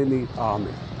battlefield for many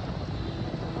armies.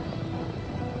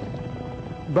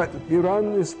 But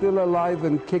Iran is still alive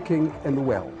and kicking and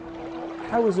well.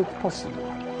 How is it possible?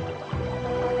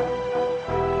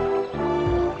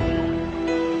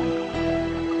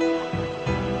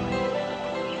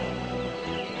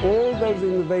 All those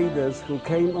invaders who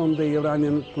came on the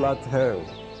Iranian plateau,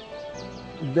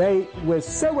 they were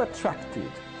so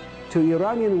attracted to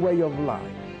Iranian way of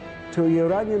life, to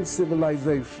Iranian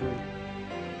civilization,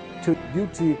 to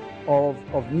beauty of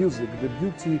music, the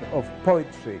beauty of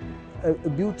poetry, the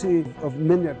beauty of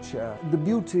miniature, the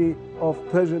beauty of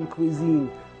Persian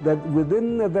cuisine, that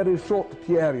within a very short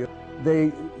period,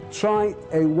 they tried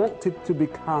and wanted to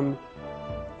become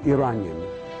Iranian,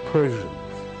 Persian.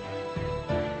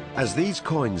 As these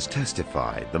coins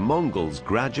testify, the Mongols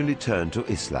gradually turned to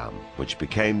Islam, which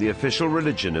became the official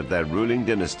religion of their ruling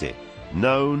dynasty,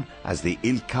 known as the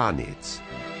Ilkhanids.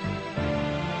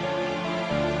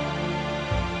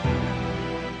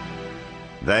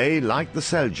 They, like the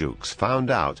Seljuks, found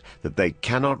out that they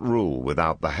cannot rule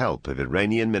without the help of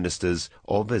Iranian ministers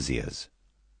or viziers.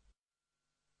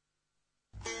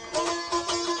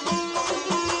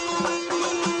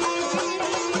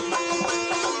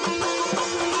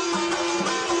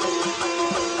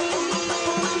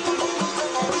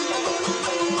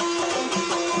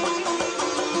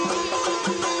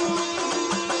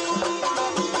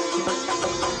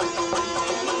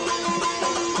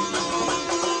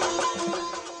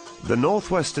 The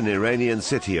northwestern Iranian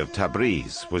city of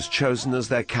Tabriz was chosen as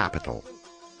their capital.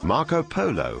 Marco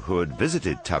Polo, who had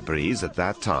visited Tabriz at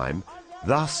that time,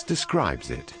 thus describes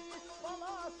it.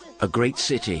 A great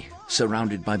city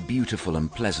surrounded by beautiful and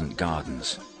pleasant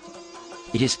gardens.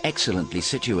 It is excellently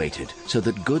situated so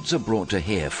that goods are brought to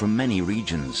here from many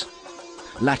regions.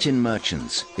 Latin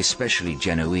merchants, especially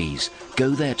Genoese,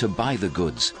 go there to buy the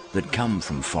goods that come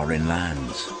from foreign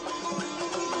lands.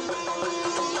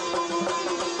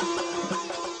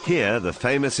 Here, the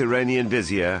famous Iranian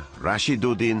vizier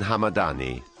Rashiduddin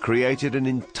Hamadani created an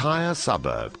entire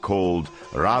suburb called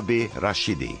Rabi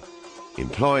Rashidi,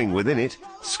 employing within it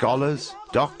scholars,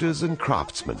 doctors and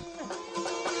craftsmen.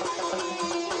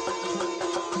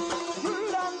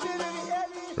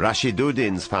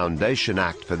 Rashiduddin's Foundation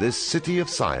Act for this city of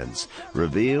science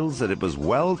reveals that it was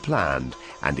well planned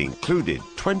and included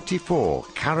 24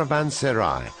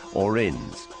 caravanserai or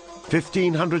inns,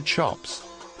 1,500 shops,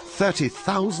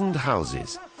 30,000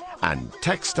 houses, and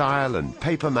textile and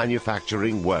paper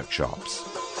manufacturing workshops.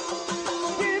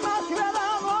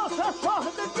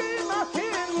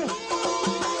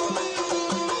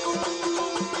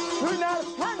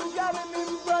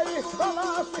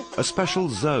 A special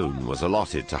zone was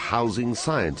allotted to housing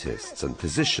scientists and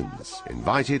physicians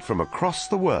invited from across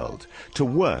the world to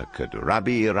work at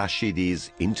Rabi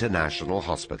Rashidi's International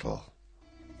Hospital.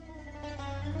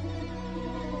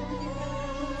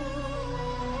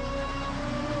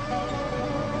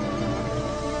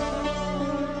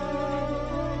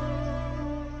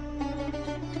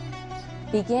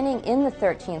 Beginning in the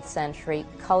 13th century,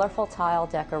 colorful tile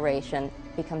decoration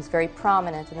becomes very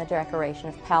prominent in the decoration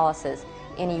of palaces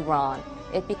in Iran.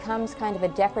 It becomes kind of a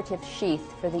decorative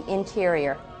sheath for the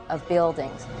interior of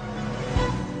buildings.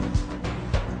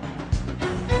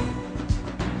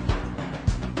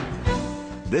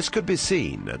 This could be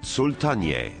seen at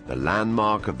Sultaniye, the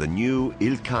landmark of the new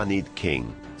Ilkhanid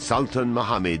king, Sultan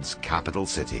Muhammad's capital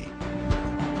city.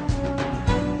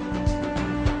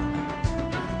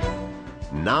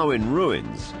 Now in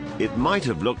ruins, it might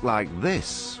have looked like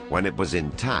this when it was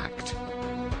intact.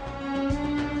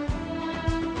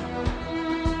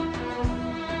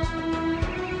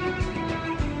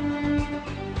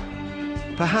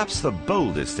 Perhaps the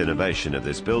boldest innovation of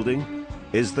this building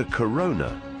is the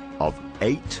corona of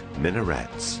 8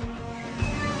 minarets.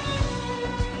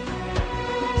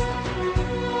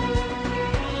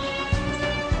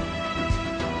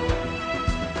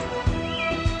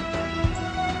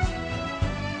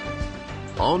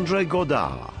 André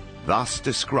Godard thus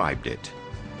described it.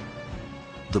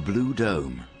 The blue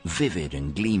dome vivid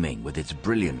and gleaming with its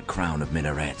brilliant crown of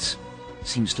minarets,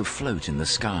 seems to float in the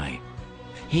sky.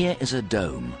 Here is a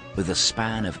dome with a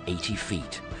span of 80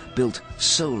 feet, built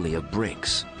solely of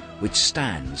bricks, which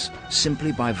stands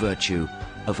simply by virtue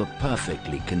of a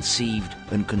perfectly conceived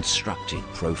and constructed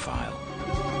profile.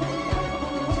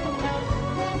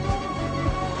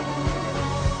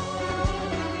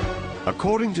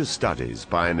 According to studies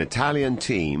by an Italian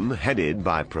team headed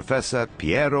by Professor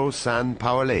Piero San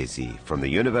Paolesi from the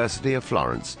University of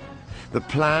Florence, the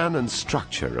plan and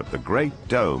structure of the Great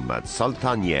Dome at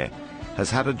Soltanier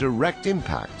has had a direct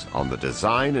impact on the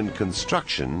design and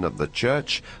construction of the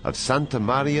Church of Santa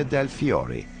Maria del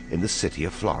Fiore in the city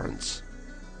of Florence.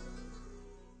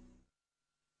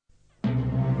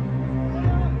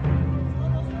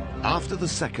 After the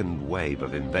second wave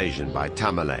of invasion by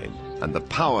Tamerlane and the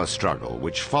power struggle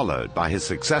which followed by his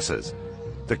successors,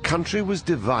 the country was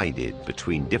divided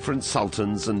between different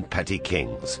sultans and petty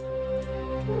kings.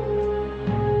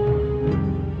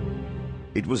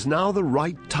 It was now the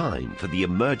right time for the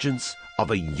emergence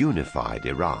of a unified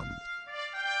Iran.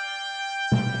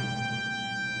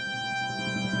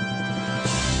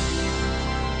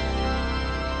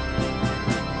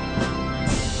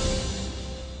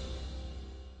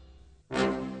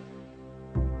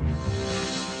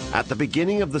 At the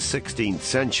beginning of the 16th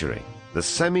century, the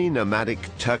semi-nomadic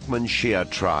Turkmen Shia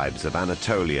tribes of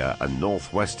Anatolia and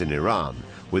northwestern Iran,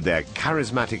 with their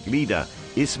charismatic leader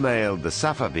Ismail the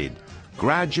Safavid,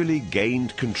 gradually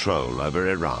gained control over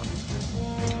Iran.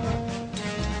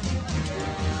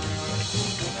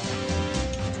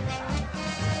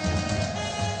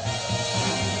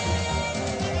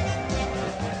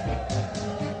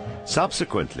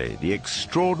 Subsequently, the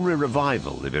extraordinary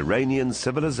revival of Iranian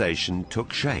civilization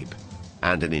took shape,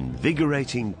 and an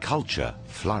invigorating culture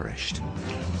flourished.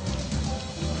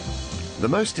 The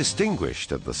most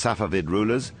distinguished of the Safavid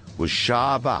rulers was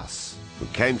Shah Abbas, who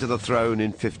came to the throne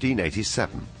in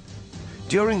 1587.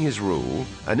 During his rule,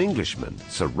 an Englishman,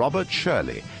 Sir Robert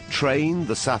Shirley, trained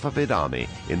the Safavid army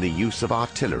in the use of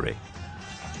artillery.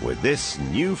 With this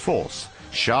new force,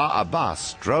 Shah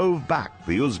Abbas drove back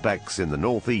the Uzbeks in the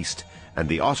northeast and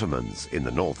the Ottomans in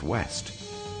the northwest.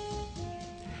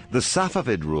 The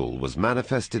Safavid rule was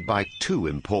manifested by two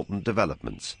important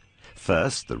developments.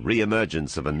 First, the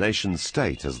re-emergence of a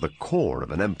nation-state as the core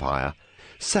of an empire.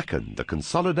 Second, the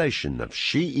consolidation of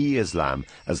Shi'i Islam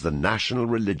as the national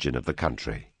religion of the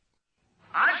country.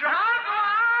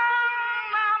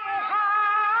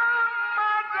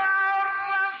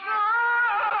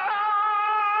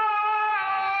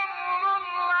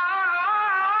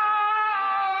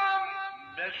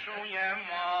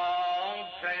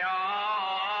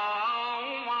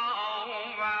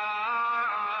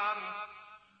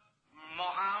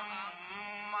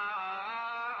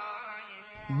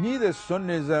 Neither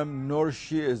Sunnism nor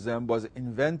Shiism was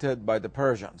invented by the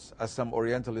Persians, as some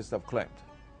Orientalists have claimed.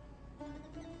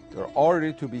 They're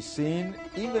already to be seen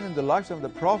even in the lives of the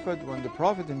Prophet, when the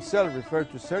Prophet himself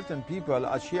referred to certain people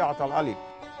as Shi'at al-Ali.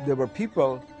 There were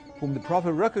people whom the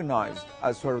Prophet recognized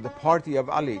as sort of the party of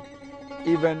Ali,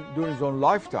 even during his own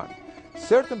lifetime.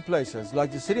 Certain places,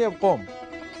 like the city of Qom,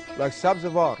 like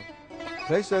Sabzavar,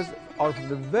 places are from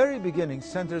the very beginning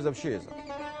centers of Shiism.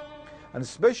 And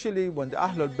especially when the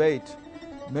Ahlul Bayt,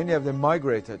 many of them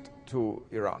migrated to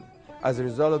Iran as a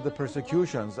result of the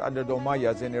persecutions under the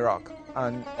Umayyads in Iraq,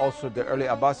 and also the early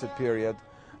Abbasid period,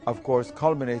 of course,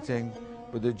 culminating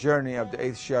with the journey of the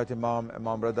 8th Shiite Imam,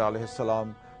 Imam Rida alayhi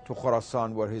salam, to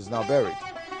Khorasan, where he is now buried.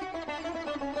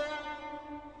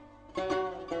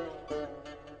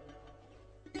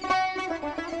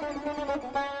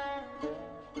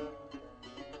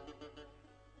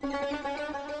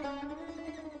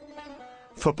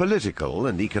 For political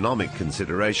and economic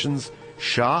considerations,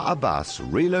 Shah Abbas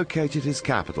relocated his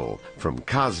capital from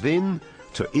Kazvin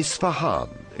to Isfahan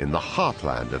in the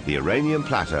heartland of the Iranian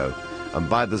plateau and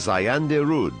by the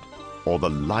Zayand-e-Rud, or the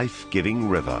life-giving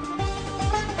river.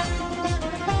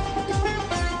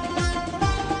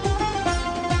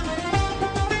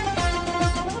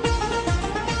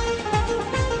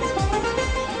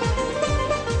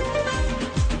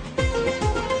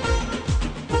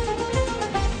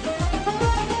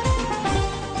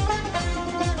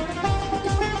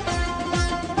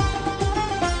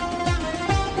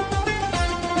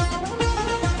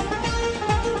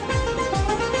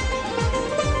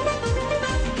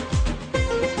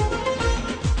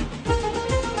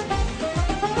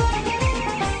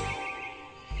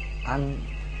 I'm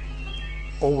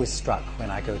always struck when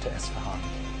I go to Isfahan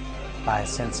by a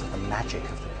sense of the magic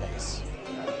of the place.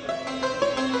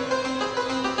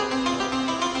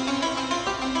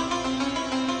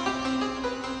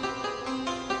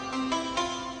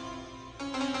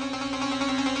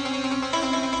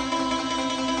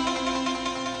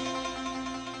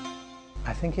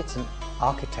 think it's an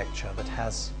architecture that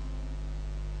has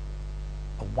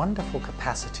a wonderful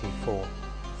capacity for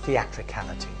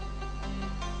theatricality,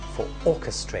 for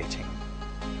orchestrating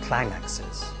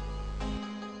climaxes.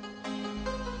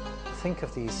 Think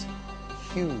of these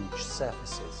huge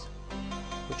surfaces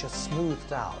which are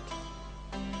smoothed out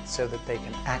so that they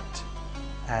can act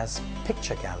as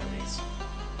picture galleries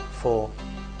for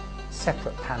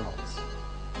separate panels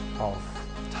of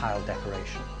tile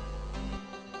decoration.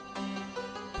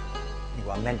 You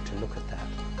are meant to look at that,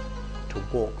 to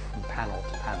walk from panel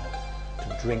to panel,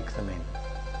 to drink them in,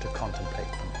 to contemplate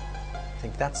them. I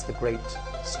think that's the great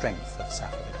strength of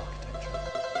Safavid architecture.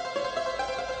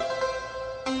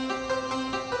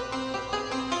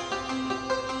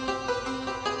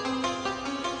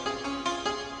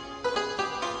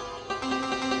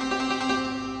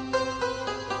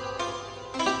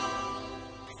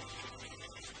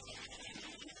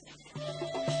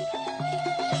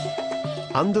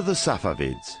 Under the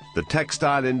Safavids, the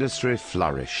textile industry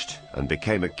flourished and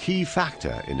became a key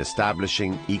factor in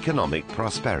establishing economic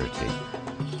prosperity.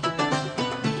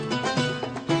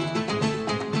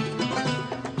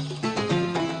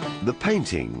 The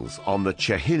paintings on the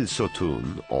Chehil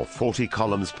Sotun, or 40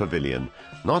 columns pavilion,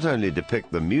 not only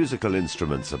depict the musical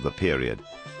instruments of the period,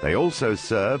 they also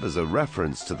serve as a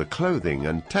reference to the clothing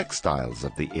and textiles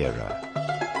of the era.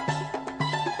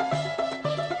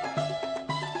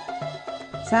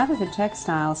 Safavid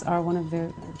textiles are one of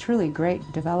the truly great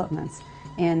developments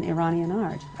in Iranian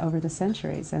art over the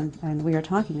centuries, and we are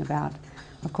talking about,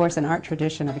 of course, an art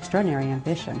tradition of extraordinary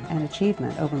ambition and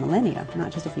achievement over millennia,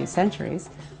 not just a few centuries,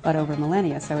 but over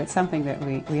millennia. So it's something that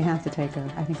we have to take,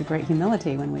 I think, a great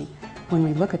humility when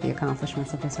we look at the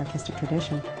accomplishments of this artistic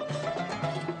tradition.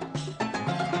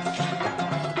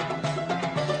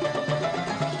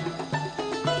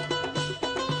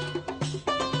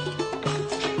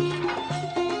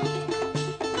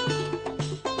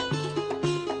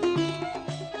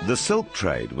 The silk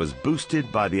trade was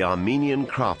boosted by the Armenian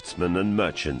craftsmen and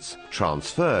merchants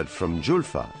transferred from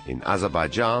Julfa in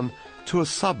Azerbaijan to a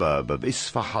suburb of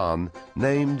Isfahan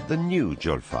named the New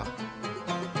Julfa.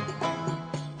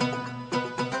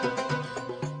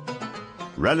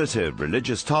 Relative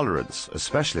religious tolerance,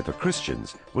 especially for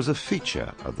Christians, was a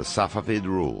feature of the Safavid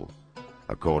rule.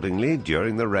 Accordingly,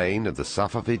 during the reign of the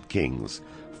Safavid kings,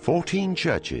 14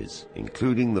 churches,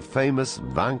 including the famous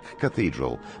Vank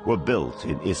Cathedral, were built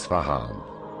in Isfahan.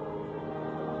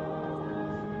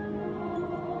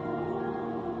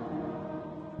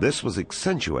 This was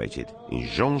accentuated in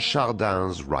Jean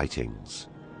Chardin's writings.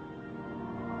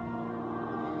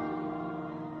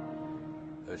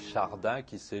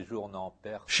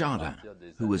 Chardin,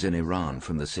 who was in Iran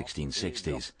from the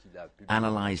 1660s,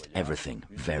 analyzed everything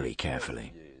very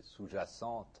carefully.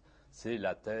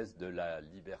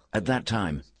 At that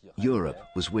time, Europe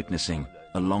was witnessing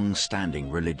a long-standing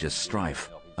religious strife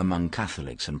among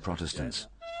Catholics and Protestants.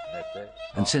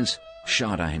 And since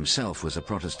Chardin himself was a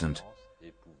Protestant,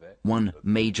 one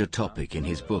major topic in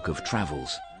his book of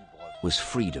travels was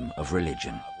freedom of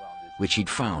religion, which he'd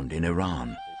found in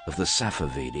Iran of the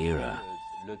Safavid era.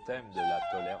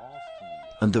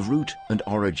 And the root and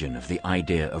origin of the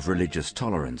idea of religious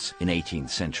tolerance in 18th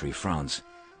century France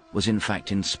was in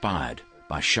fact inspired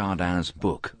by Chardin's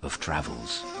book of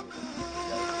travels.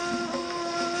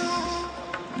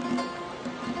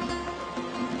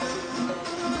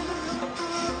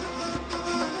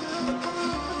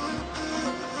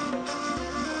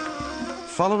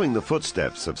 Following the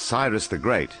footsteps of Cyrus the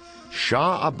Great,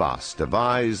 Shah Abbas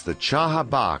devised the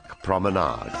Chahabak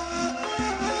Promenade.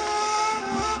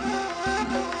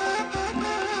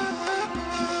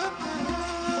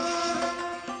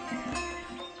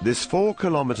 This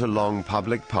 4-kilometer-long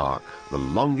public park, the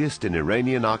longest in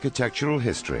Iranian architectural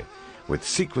history, with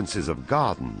sequences of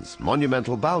gardens,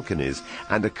 monumental balconies,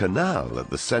 and a canal at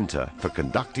the center for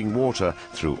conducting water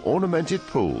through ornamented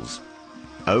pools,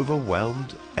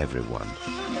 overwhelmed everyone.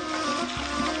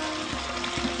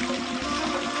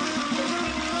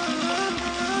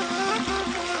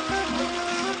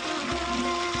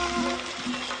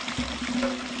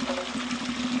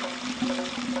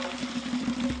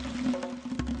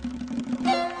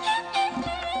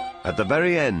 At the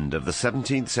very end of the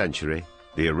 17th century,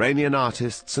 the Iranian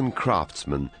artists and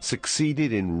craftsmen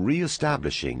succeeded in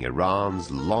re-establishing Iran's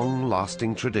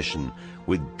long-lasting tradition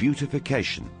with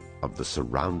beautification of the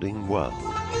surrounding world.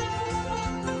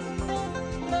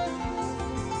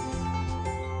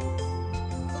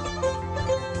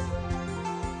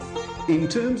 In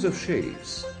terms of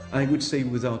shapes, I would say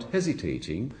without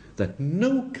hesitating that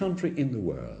no country in the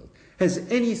world has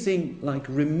anything like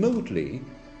remotely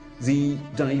the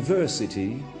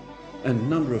diversity a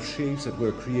number of shapes that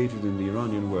were created in the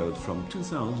Iranian world from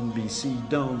 2000 BC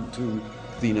down to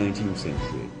the 19th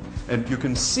century. And you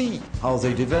can see how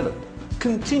they developed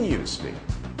continuously.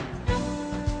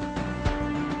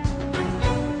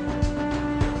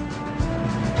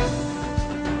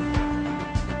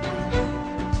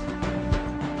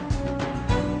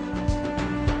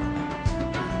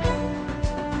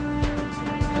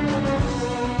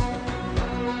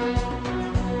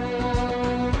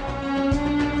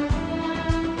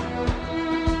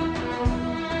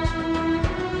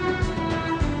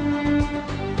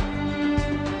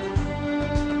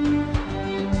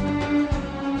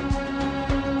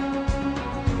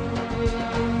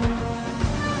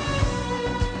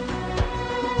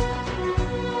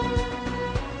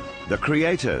 The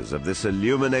creators of this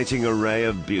illuminating array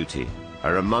of beauty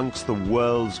are amongst the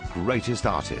world's greatest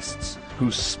artists,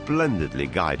 who splendidly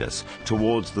guide us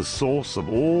towards the source of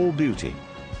all beauty,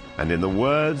 and in the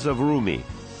words of Rumi,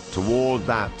 toward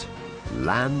that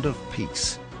land of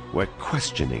peace where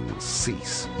questionings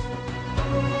cease.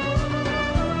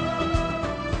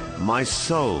 My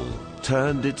soul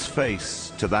turned its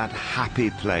face to that happy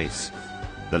place,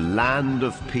 the land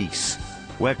of peace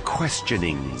where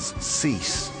questionings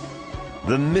cease.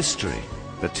 The mystery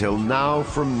that till now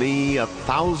from me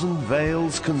 1,000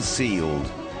 veils concealed,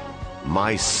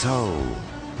 my soul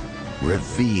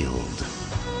revealed.